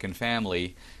African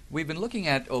Family. We've been looking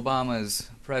at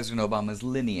President Obama's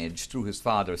lineage through his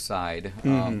father's side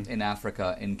in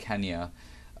Africa, in Kenya.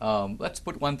 Let's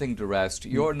put one thing to rest.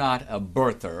 You're not a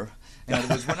birther. In other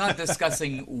words, we're not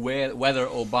discussing whether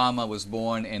Obama was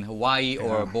born in Hawaii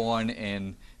or born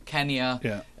in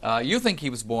Kenya. You think he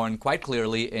was born quite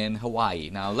clearly in Hawaii.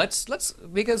 Now let's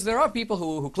because there are people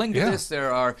who cling to this.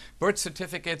 There are birth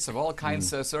certificates of all kinds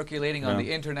circulating on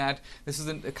the internet. This is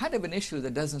a kind of an issue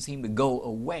that doesn't seem to go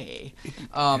away.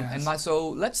 So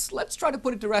let's try to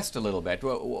put it to rest a little bit.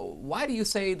 Why do you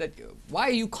say that? Why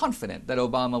are you confident that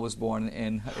Obama was born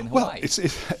in Hawaii? Well,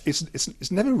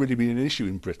 it's never really been an issue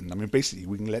in Britain. I mean, basically,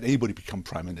 we can let anybody become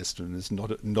prime minister, and it's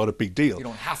not a big deal. You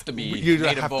don't have to be you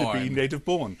don't have to be native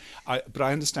born. But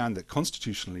I understand that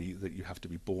constitutionally that you have to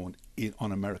be born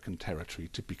on American territory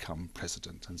to become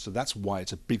president, and so that's why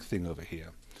it's a big thing over here.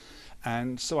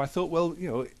 And so I thought, well,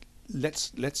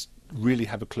 let's really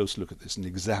have a close look at this and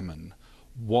examine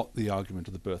what the argument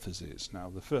of the birthers is. Now,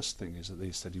 the first thing is that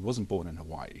they said he wasn't born in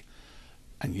Hawaii,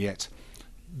 and yet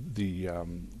the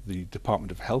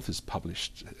Department of Health has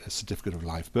published a certificate of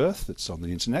live birth that's on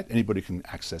the internet. Anybody can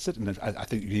access it, and I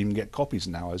think you can even get copies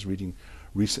now. I was reading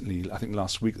recently, I think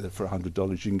last week, that for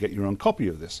 $100 you can get your own copy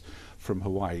of this from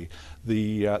Hawaii.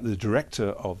 The director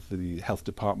of the health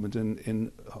department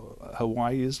in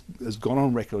Hawaii has gone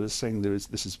on record as saying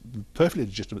this is perfectly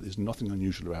legitimate. There's nothing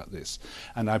unusual about this,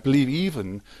 and I believe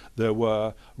even there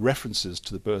were references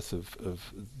to the birth of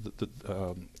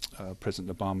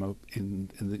President Obama in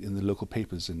the local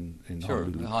papers in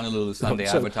Honolulu. The Honolulu Sunday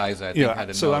So, Advertiser, I think, had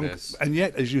a notice. And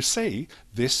yet, as you say,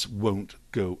 this won't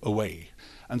go away.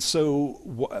 And so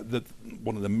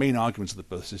one of the main arguments of the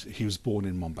birth is he was born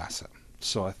in Mombasa.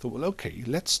 So I thought, well, okay,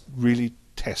 let's really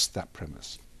test that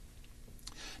premise.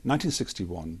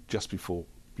 1961, just before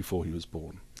he was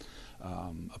born,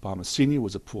 Obama Sr.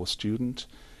 was a poor student.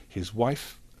 His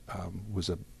wife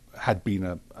had been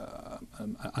an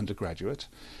undergraduate.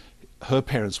 Her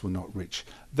parents were not rich.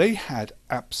 They had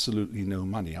absolutely no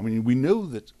money. I mean, we know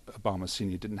that Obama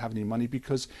Sr. didn't have any money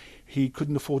because he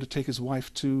couldn't afford to take his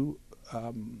wife to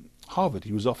Harvard.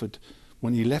 He was offered,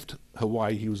 when he left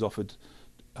Hawaii, he was offered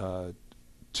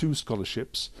 2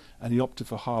 scholarships, and he opted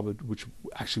for Harvard, which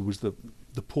actually was the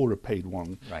poorer paid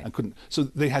one, right. and couldn't. So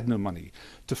they had no money.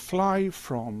 To fly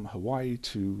from Hawaii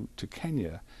to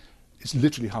Kenya is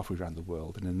literally halfway around the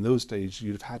world, and in those days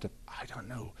you'd have had I don't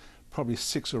know, probably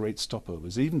 6 or 8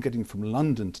 stopovers. Even getting from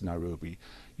London to Nairobi,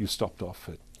 you stopped off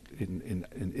in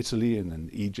Italy and in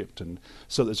Egypt, and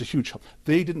so there's a huge.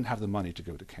 They didn't have the money to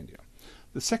go to Kenya.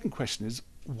 The second question is,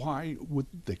 why would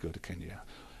they go to Kenya?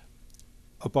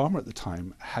 Obama at the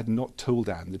time had not told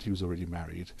Anne that he was already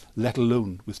married, let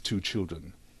alone with 2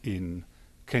 children in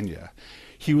Kenya.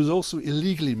 He was also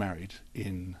illegally married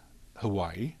in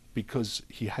Hawaii because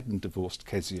he hadn't divorced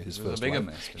Kezia, his first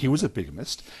wife. He was a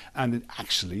bigamist, and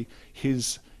actually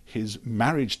his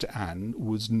marriage to Anne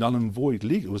was null and void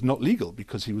legal. It was not legal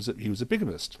because he was a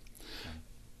bigamist.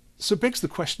 So it begs the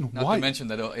question, Not why? to mention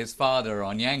that his father,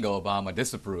 Onyango Obama,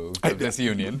 disapproved of this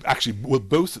union. Actually, well,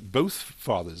 both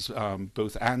fathers,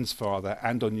 both Anne's father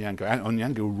and Onyango.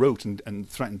 Onyango wrote and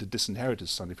threatened to disinherit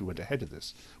his son if he went ahead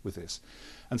with this.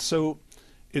 And so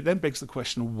it then begs the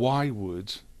question, why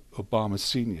would Obama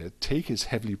Sr. take his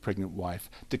heavily pregnant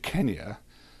wife to Kenya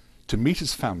to meet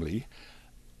his family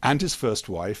and his first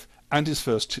wife and his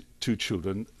first 2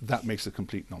 children? That makes a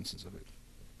complete nonsense of it.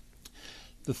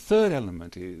 The third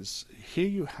element is, here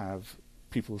you have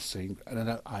people saying,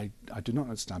 and I do not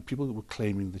understand, people that were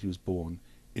claiming that he was born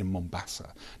in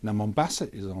Mombasa. Now,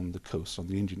 Mombasa is on the coast, on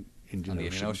the Indian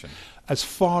Ocean, as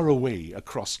far away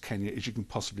across Kenya as you can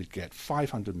possibly get,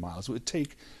 500 miles. It would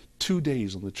take 2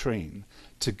 days on the train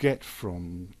to get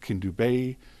from Kindu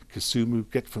Bay, Kisumu,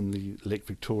 get from the Lake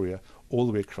Victoria, all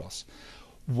the way across.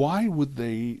 Why would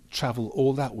they travel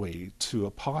all that way to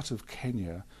a part of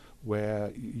Kenya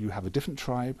where you have a different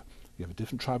tribe, you have a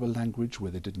different tribal language,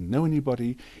 where they didn't know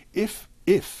anybody? If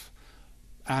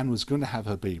Anne was going to have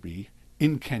her baby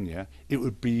in Kenya, it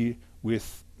would be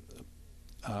with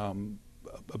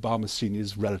Obama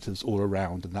Sr.'s relatives all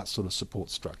around and that sort of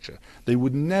support structure. They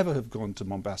would never have gone to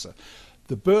Mombasa.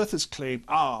 The birthers claim,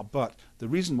 but the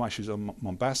reason why she's on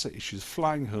Mombasa is she's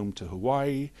flying home to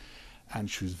Hawaii, and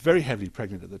she was very heavily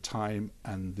pregnant at the time,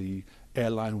 and the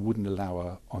airline wouldn't allow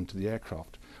her onto the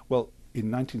aircraft. Well, in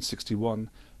 1961,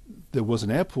 there was an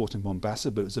airport in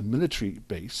Mombasa, but it was a military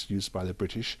base used by the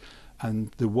British, and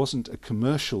there wasn't a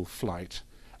commercial flight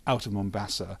out of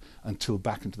Mombasa until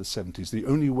back into the 70s. The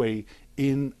only way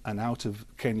in and out of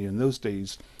Kenya in those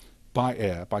days by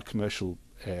air, by commercial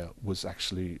air, was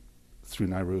actually through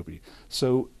Nairobi.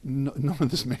 So none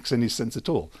of this makes any sense at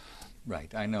all.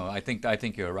 Right, I know. I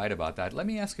think you're right about that. Let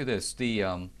me ask you this: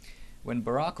 when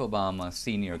Barack Obama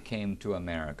Sr. came to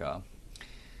America,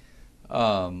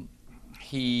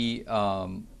 he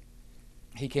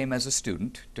came as a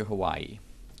student to Hawaii.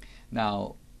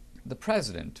 Now, the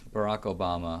president, Barack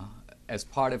Obama, as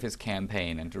part of his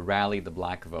campaign and to rally the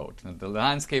black vote, and the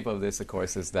landscape of this, of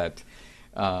course, is that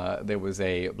there was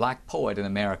a black poet in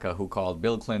America who called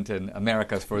Bill Clinton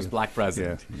America's first black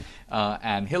president.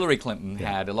 And Hillary Clinton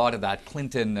had a lot of that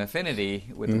Clinton affinity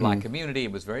with the black community.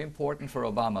 It was very important for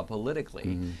Obama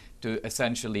politically to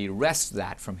essentially wrest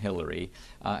that from Hillary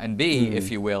and be,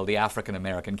 if you will, the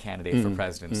African-American candidate for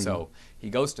president. So he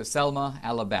goes to Selma,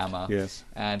 Alabama,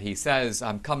 and he says,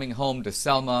 I'm coming home to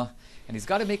Selma. And he's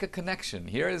got to make a connection.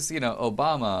 Here is,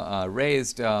 Obama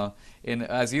raised in,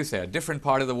 as you say, a different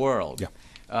part of the world.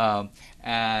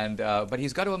 But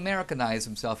he's got to Americanize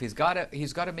himself. He's got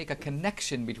to make a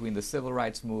connection between the civil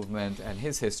rights movement and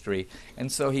his history.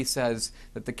 And so he says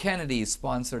that the Kennedys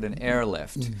sponsored an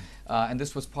airlift, and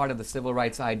this was part of the civil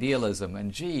rights idealism.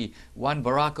 And gee, one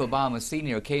Barack Obama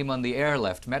Sr. came on the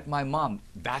airlift, met my mom.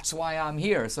 That's why I'm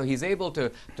here. So he's able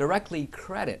to directly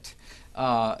credit,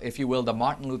 if you will, the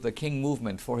Martin Luther King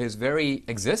movement for his very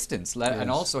existence and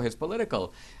also his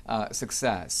political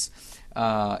success.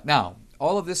 Now,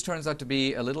 all of this turns out to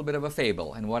be a little bit of a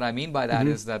fable, and what I mean by that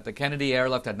is that the Kennedy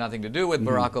airlift had nothing to do with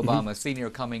Barack Obama Sr.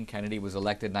 coming. Kennedy was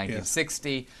elected in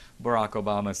 1960. Barack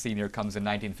Obama Sr. comes in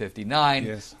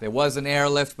 1959. There was an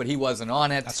airlift, but he wasn't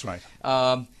on it. That's right.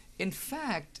 In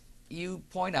fact, you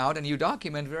point out and you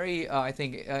document very, I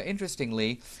think,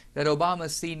 interestingly, that Obama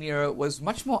Sr. was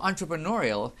much more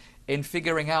entrepreneurial in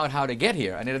figuring out how to get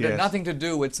here, and it had nothing to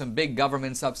do with some big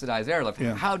government-subsidized airlift.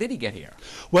 How did he get here?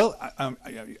 Well,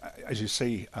 as you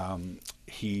say,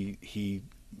 he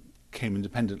came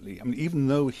independently. I mean, even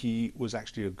though he was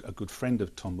actually a good friend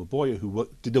of Tom Maboya, who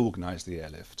did organize the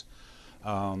airlift,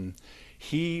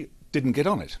 he didn't get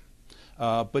on it.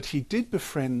 But he did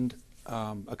befriend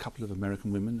a couple of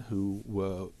American women who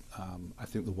were, I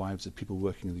think, the wives of people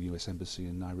working in the U.S. Embassy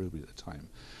in Nairobi at the time.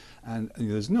 And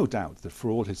there's no doubt that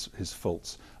for all his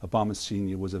faults, Obama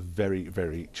Sr. was a very,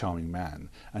 very charming man,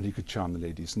 and he could charm the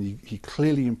ladies. And he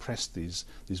clearly impressed these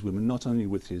women, not only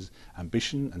with his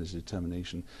ambition and his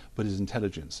determination, but his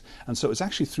intelligence. And so it's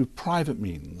actually through private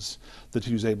means that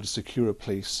he was able to secure a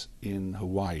place in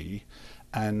Hawaii,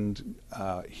 and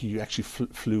he actually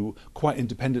flew quite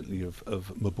independently of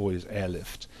Maboya's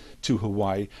airlift to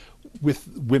Hawaii with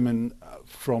women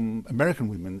American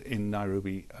women in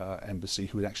Nairobi embassy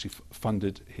who had actually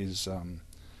funded his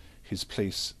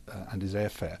place and his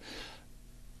airfare.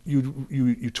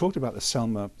 You talked about the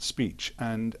Selma speech,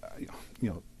 and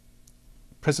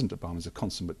President Obama is a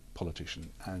consummate politician,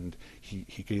 and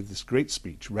he gave this great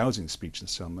speech, rousing speech in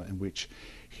Selma, in which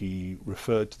he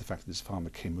referred to the fact that this farmer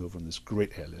came over on this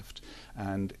great airlift,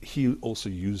 and he also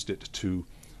used it to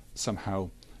somehow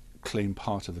claim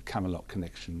part of the Camelot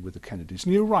connection with the Kennedys.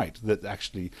 And you're right that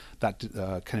actually that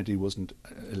Kennedy wasn't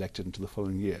elected until the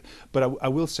following year. But I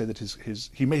will say that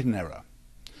he made an error,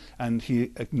 and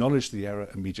he acknowledged the error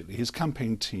immediately. His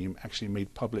campaign team actually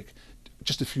made public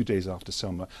just a few days after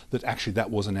Selma that actually that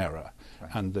was an error,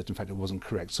 and that in fact it wasn't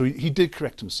correct. So he did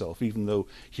correct himself, even though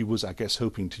he was, I guess,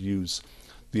 hoping to use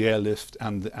the airlift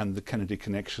and the Kennedy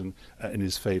connection in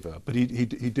his favor. But he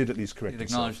did at least correct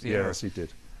himself. Acknowledge the error. Yes, he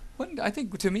did. I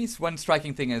think, to me, one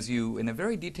striking thing is you, in a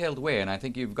very detailed way, and I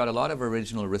think you've got a lot of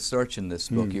original research in this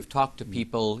book. You've talked to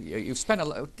people. You've spent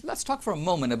let's talk for a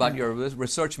moment about your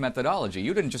research methodology.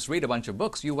 You didn't just read a bunch of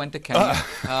books. You went to Kenya.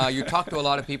 You talked to a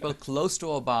lot of people close to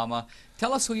Obama.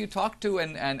 Tell us who you talked to,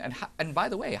 and by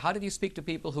the way, how did you speak to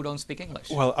people who don't speak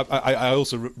English? Well, I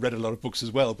also read a lot of books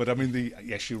as well, but I mean,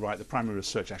 yes, you're right. The primary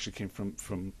research actually came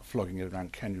from flogging it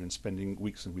around Kenya and spending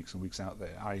weeks and weeks and weeks out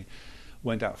there. I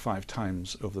went out 5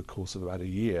 times over the course of about a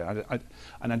year.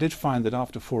 And I did find that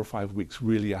after 4 or 5 weeks,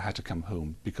 really I had to come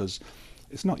home, because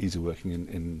it's not easy working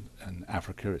in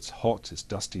Africa. It's hot, it's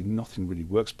dusty, nothing really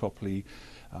works properly.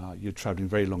 You're traveling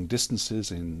very long distances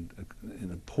in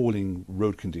appalling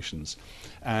road conditions.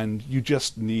 And you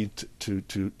just need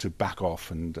to back off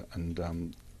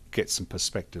and get some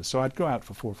perspective. So I'd go out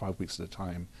for 4 or 5 weeks at a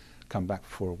time, come back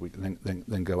for a week, and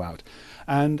then go out.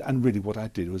 And really what I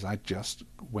did was I just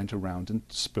went around and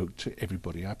spoke to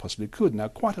everybody I possibly could. Now,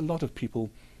 quite a lot of people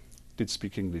did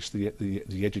speak English.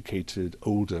 The educated,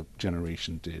 older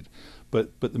generation did.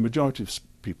 But the majority of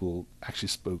people actually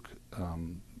spoke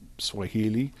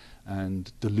Swahili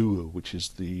and the Luo, which is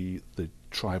the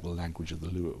tribal language of the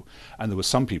Luo. And there were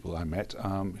some people I met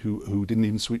who didn't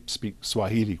even speak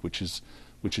Swahili, which is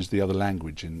the other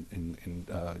language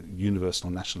in universal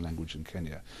national language in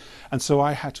Kenya. And so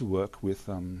I had to work with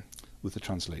a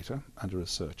translator and a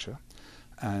researcher,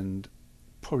 and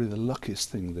probably the luckiest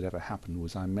thing that ever happened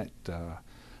was I met a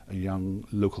young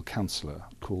local councillor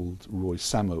called Roy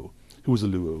Samo, who was a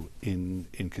Luo in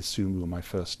Kisumu on my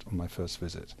first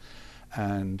visit.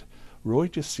 And Roy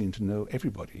just seemed to know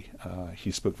everybody.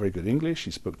 He spoke very good English,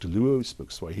 he spoke Luo, he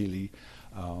spoke Swahili.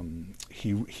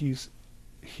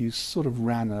 He sort of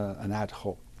ran an ad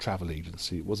hoc travel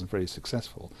agency. It wasn't very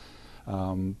successful,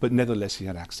 but nevertheless he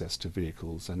had access to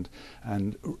vehicles, and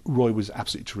Roy was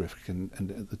absolutely terrific, and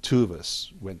the two of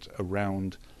us went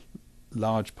around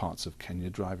large parts of Kenya,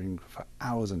 driving for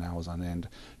hours and hours on end,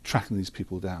 tracking these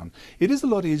people down. It is a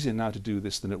lot easier now to do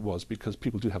this than it was, because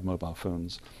people do have mobile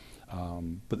phones.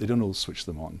 but they don't always switch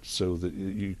them on, so that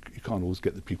you can't always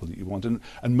get the people that you want. And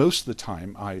most of the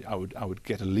time, I would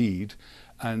get a lead,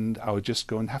 and I would just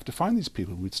go and have to find these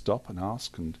people. We'd stop and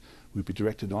ask, and we'd be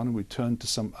directed on, and we'd turn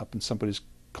to up in somebody's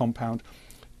compound,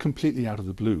 completely out of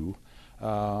the blue,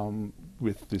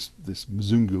 with this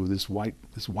Mzungu, this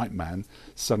white man,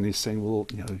 suddenly saying, "Well,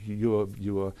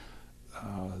 you are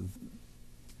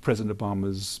President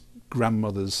Obama's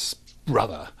grandmother's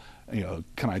brother.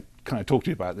 Can I talk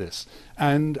to you about this?"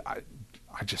 And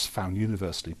I just found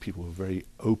universally people were very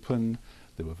open.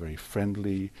 They were very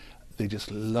friendly. They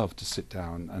just loved to sit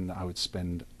down, and I would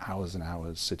spend hours and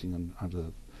hours sitting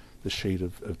under the shade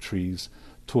of trees,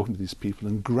 talking to these people,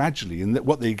 and gradually, and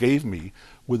what they gave me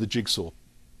were the jigsaw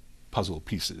puzzle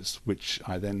pieces, which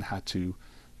I then had to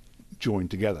join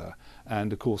together.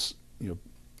 And of course,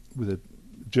 with a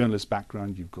journalist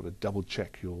background, you've got to double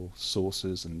check your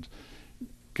sources and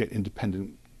get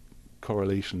independent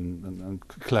correlation and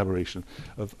collaboration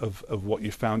of what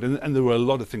you found. And there were a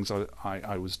lot of things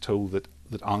I was told that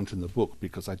aren't in the book,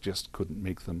 because I just couldn't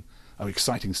make them,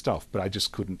 exciting stuff, but I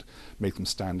just couldn't make them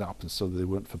stand up, and so they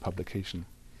weren't for publication.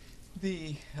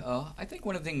 I think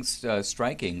one of the things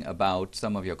striking about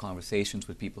some of your conversations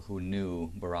with people who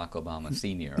knew Barack Obama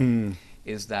Sr.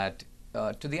 is that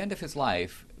to the end of his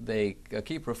life, they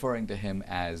keep referring to him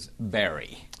as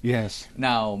Barry. Yes.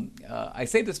 Now, I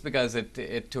say this because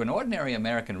to an ordinary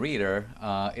American reader,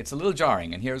 it's a little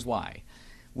jarring, and here's why.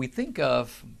 We think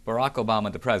of Barack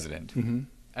Obama, the president,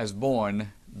 as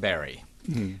born Barry.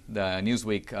 The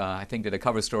Newsweek, I think, did a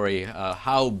cover story,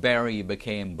 How Barry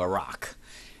Became Barack.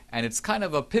 And it's kind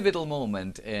of a pivotal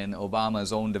moment in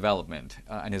Obama's own development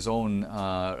and his own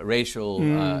racial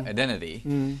identity,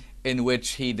 in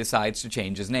which he decides to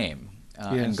change his name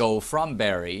and go from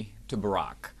Barry to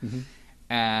Barack.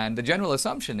 And the general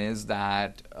assumption is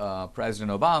that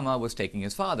President Obama was taking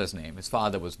his father's name. His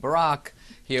father was Barack.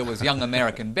 Here was young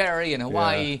American Barry in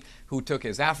Hawaii, who took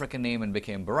his African name and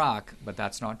became Barack. But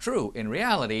that's not true. In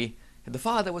reality, the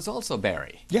father was also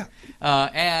Barry. Yeah.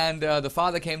 And the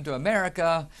father came to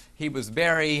America. He was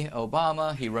Barry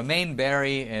Obama. He remained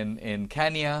Barry in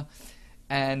Kenya.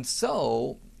 And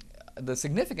so the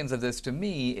significance of this to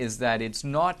me is that it's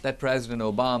not that President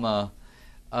Obama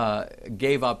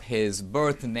gave up his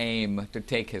birth name to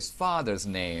take his father's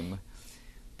name,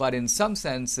 but in some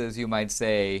senses you might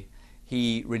say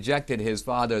he rejected his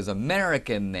father's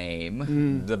American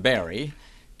name, the Barry,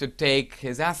 to take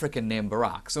his African name,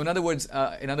 Barack. So in other words,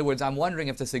 I'm wondering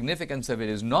if the significance of it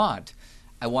is not,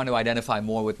 I want to identify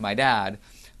more with my dad,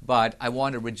 but I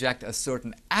want to reject a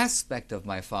certain aspect of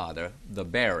my father, the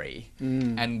Barry,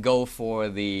 and go for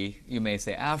the, you may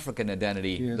say, African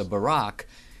identity, the Barack.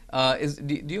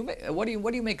 What do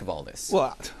you make of all this?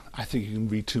 Well, I think you can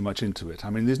read too much into it. I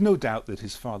mean, there's no doubt that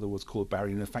his father was called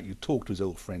Barry, and in fact, you talk to his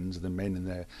old friends, the men in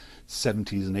their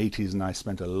 70s and 80s, and I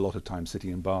spent a lot of time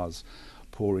sitting in bars,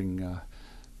 pouring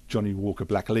Johnny Walker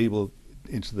Black Label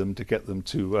into them to get them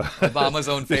to Obama's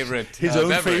own favorite his own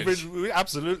beverage. favorite,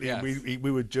 absolutely. Yes.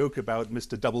 We would joke about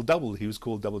Mr. Double Double. He was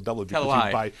called Double Double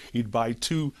because he'd buy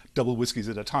 2 double whiskies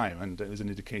at a time, and it was an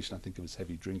indication, I think, of his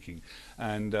heavy drinking.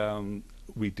 And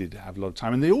we did have a lot of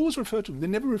time, and they always referred to him. They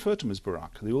never referred to him as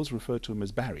Barack. They always referred to him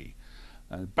as Barry.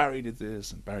 And Barry did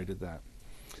this, and Barry did that.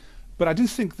 But I do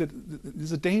think that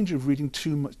there's a danger of reading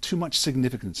too much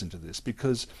significance into this,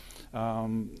 because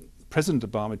President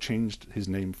Obama changed his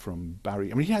name from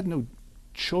Barry. I mean, he had no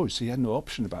choice. He had no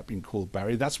option about being called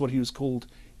Barry. That's what he was called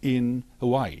in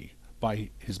Hawaii by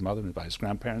his mother and by his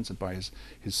grandparents and by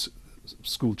his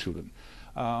school children.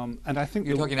 And I think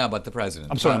you're talking now about the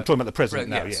president. I'm sorry, I'm talking about the president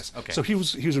now. Yes. Yes. Okay. So he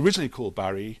was originally called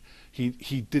Barry.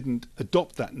 He didn't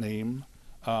adopt that name.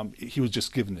 He was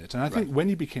just given it. And I think when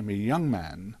he became a young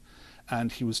man,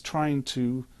 and he was trying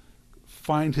to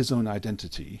find his own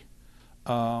identity,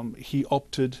 he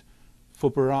opted for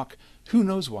Barack. Who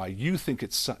knows why? You think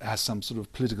it has some sort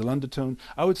of political undertone.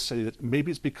 I would say that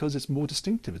maybe it's because it's more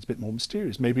distinctive, it's a bit more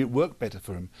mysterious. Maybe it worked better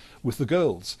for him with the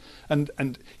girls. And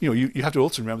you have to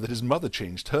also remember that his mother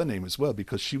changed her name as well,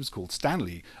 because she was called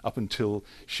Stanley up until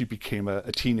she became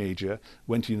a teenager,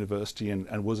 went to university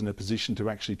and was in a position to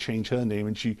actually change her name,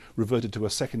 and she reverted to her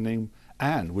second name,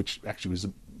 Anne, which actually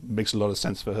makes a lot of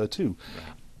sense for her too.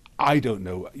 Right. I don't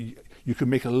know. You could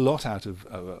make a lot out of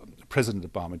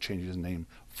President Obama changing his name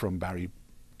from Barry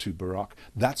to Barack.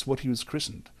 That's what he was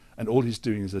christened. And all he's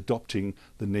doing is adopting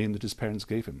the name that his parents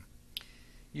gave him.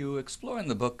 You explore in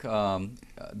the book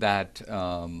that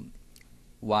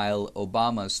while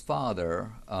Obama's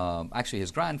father, actually his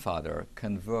grandfather,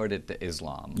 converted to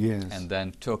Islam and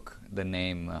then took the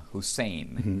name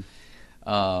Hussein,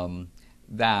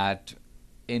 that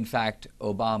In fact,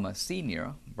 Obama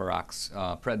Sr.,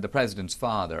 the president's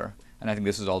father, and I think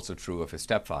this is also true of his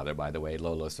stepfather, by the way,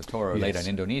 Lolo Soetoro, later in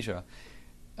Indonesia,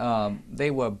 they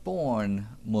were born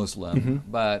Muslim,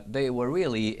 but they were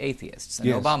really atheists. And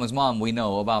Obama's mom, we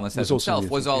know, Obama says himself,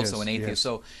 was also an atheist.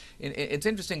 So it's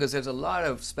interesting because there's a lot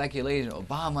of speculation.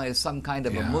 Obama is some kind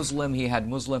of a Muslim. He had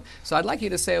Muslim. So I'd like you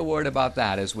to say a word about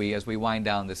that as we wind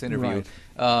down this interview.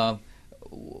 Right.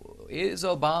 Is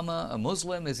Obama a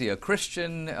Muslim? Is he a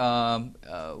Christian? I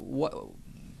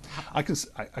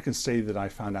can say that I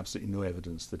found absolutely no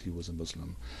evidence that he was a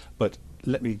Muslim, but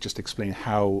let me just explain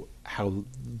how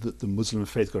the Muslim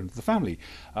faith got into the family.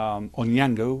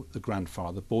 Onyango, the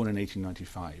grandfather, born in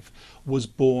 1895, was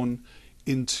born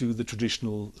into the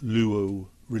traditional Luo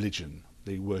religion.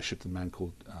 They worshipped a man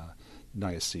called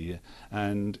Nyasi,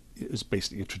 and it was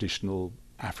basically a traditional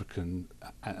African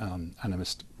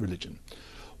animist religion.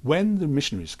 When the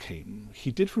missionaries came, he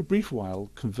did for a brief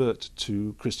while convert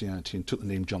to Christianity and took the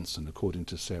name Johnson, according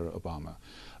to Sarah Obama.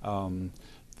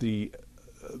 The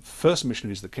first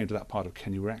missionaries that came to that part of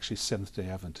Kenya were actually Seventh-day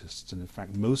Adventists, and in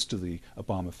fact most of the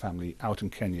Obama family out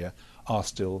in Kenya are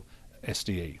still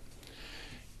SDA.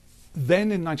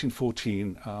 Then in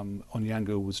 1914,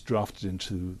 Onyango was drafted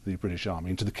into the British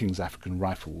Army, into the King's African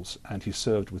Rifles, and he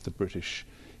served with the British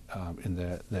in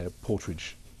their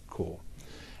Portridge Corps.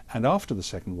 And after the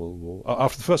First World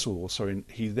War,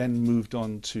 he then moved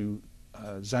on to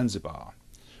Zanzibar,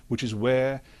 which is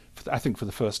where, I think for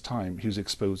the first time, he was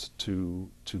exposed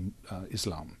to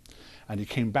Islam. And he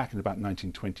came back in about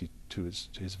 1920 to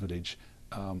his village,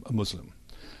 a Muslim.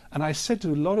 And I said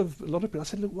to a lot of people, I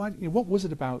said, look, what was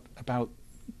it about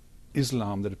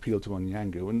Islam that appealed to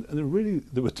Onyango? And there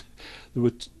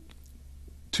were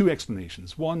two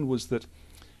explanations. One was that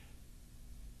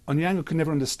Onyango could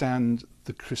never understand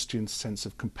the Christian sense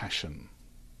of compassion,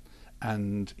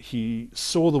 and he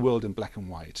saw the world in black and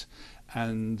white,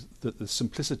 and that the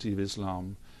simplicity of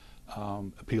Islam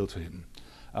appealed to him.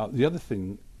 The other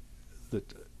thing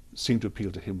that seemed to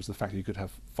appeal to him was the fact that he could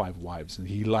have 5 wives, and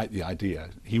he liked the idea.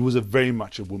 He was very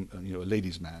much a woman, a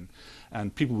ladies' man,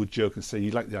 and people would joke and say he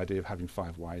liked the idea of having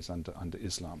 5 wives under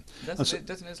Islam.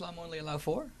 Doesn't Islam only allow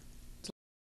 4? Does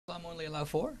Islam only allow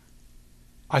 4?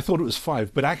 I thought it was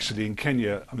 5, but actually in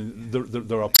Kenya, I mean,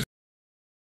 there are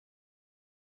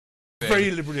very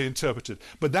liberally interpreted.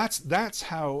 But that's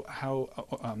how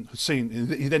Hussein.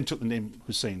 He then took the name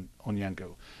Hussein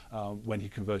Onyango when he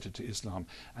converted to Islam,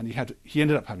 and he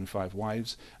ended up having 5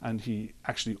 wives, and he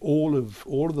actually all of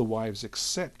the wives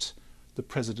except the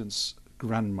president's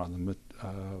grandmother,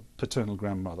 paternal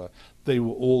grandmother, they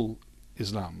were all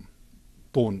Islam,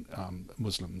 born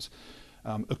Muslims.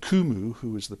 Akumu,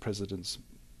 who was the president's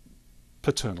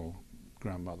paternal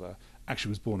grandmother, actually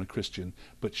was born a Christian,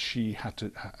 but she had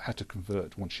to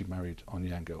convert once she married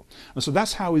Onyango. And so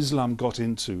that's how Islam got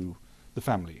into the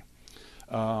family.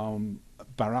 Barack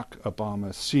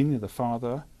Obama Sr., the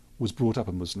father, was brought up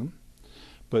a Muslim,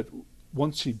 but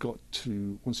once he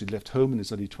left home in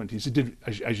his early 20s, he did,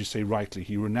 as you say rightly,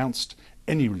 he renounced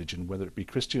any religion, whether it be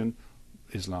Christian,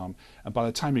 Islam, and by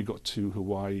the time he got to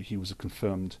Hawaii, he was a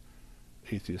confirmed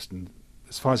atheist, and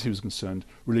as far as he was concerned,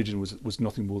 religion was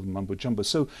nothing more than mumbo jumbo.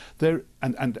 So there,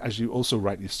 and as you also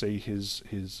rightly say,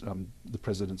 the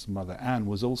president's mother Anne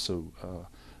was also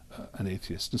an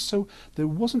atheist, and so there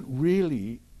wasn't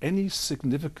really any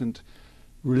significant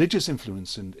religious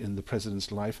influence in the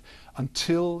president's life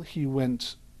until he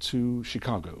went to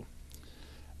Chicago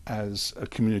as a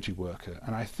community worker,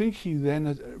 and I think he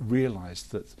then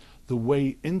realized that the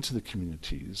way into the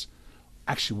communities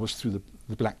actually was through the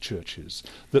black churches,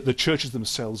 that the churches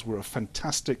themselves were a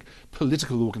fantastic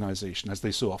political organization, as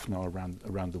they so often are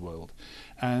around the world.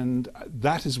 And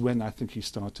that is when I think he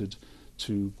started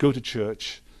to go to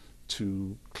church,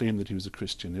 to claim that he was a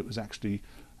Christian. It was actually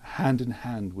hand in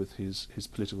hand with his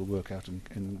political work out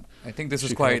in I think this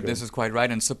Chicago. is quite right,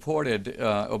 and supported.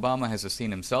 Obama has a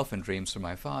scene himself in Dreams from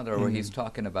My Father where he's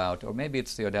talking about, or maybe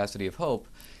it's The Audacity of Hope,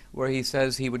 where he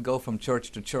says he would go from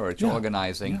church to church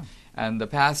organizing, and the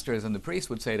pastors and the priests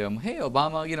would say to him, "Hey,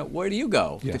 Obama, where do you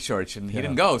go to church?" And he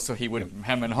didn't go, so he would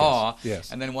hem and haw.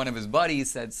 And then one of his buddies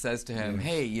says to him,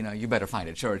 "Hey, you better find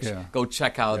a church. Go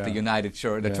check out the United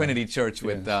Church, the Trinity Church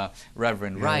with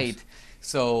Reverend Wright."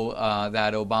 So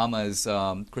that Obama's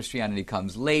Christianity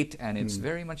comes late, and it's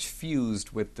very much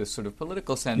fused with this sort of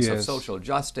political sense of social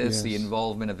justice, the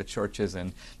involvement of the churches,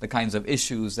 and the kinds of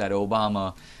issues that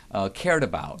Obama cared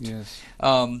about.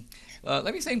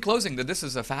 Let me say in closing that this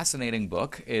is a fascinating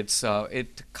book.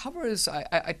 It covers,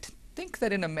 think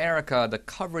that in America, the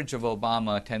coverage of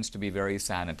Obama tends to be very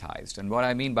sanitized. And what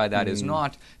I mean by that is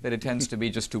not that it tends to be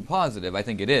just too positive, I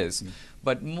think it is,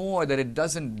 but more that it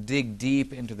doesn't dig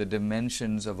deep into the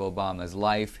dimensions of Obama's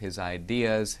life, his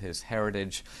ideas, his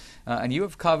heritage. And you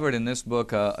have covered in this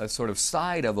book a sort of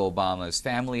side of Obama's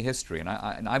family history, and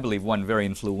I believe one very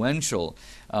influential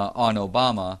on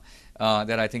Obama,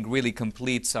 that I think really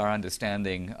completes our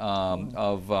understanding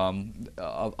of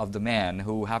the man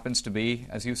who happens to be,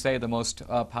 as you say, the most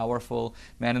powerful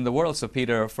man in the world. So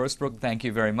Peter Firstbrook, thank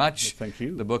you very much. Well, thank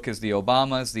you. The book is The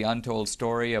Obamas, The Untold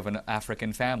Story of an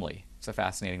African Family. It's a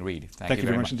fascinating read. Thank you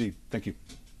very much indeed. Thank you.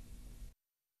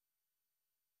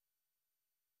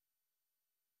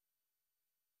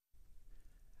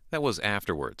 That was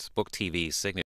Afterwards, Book TV's signature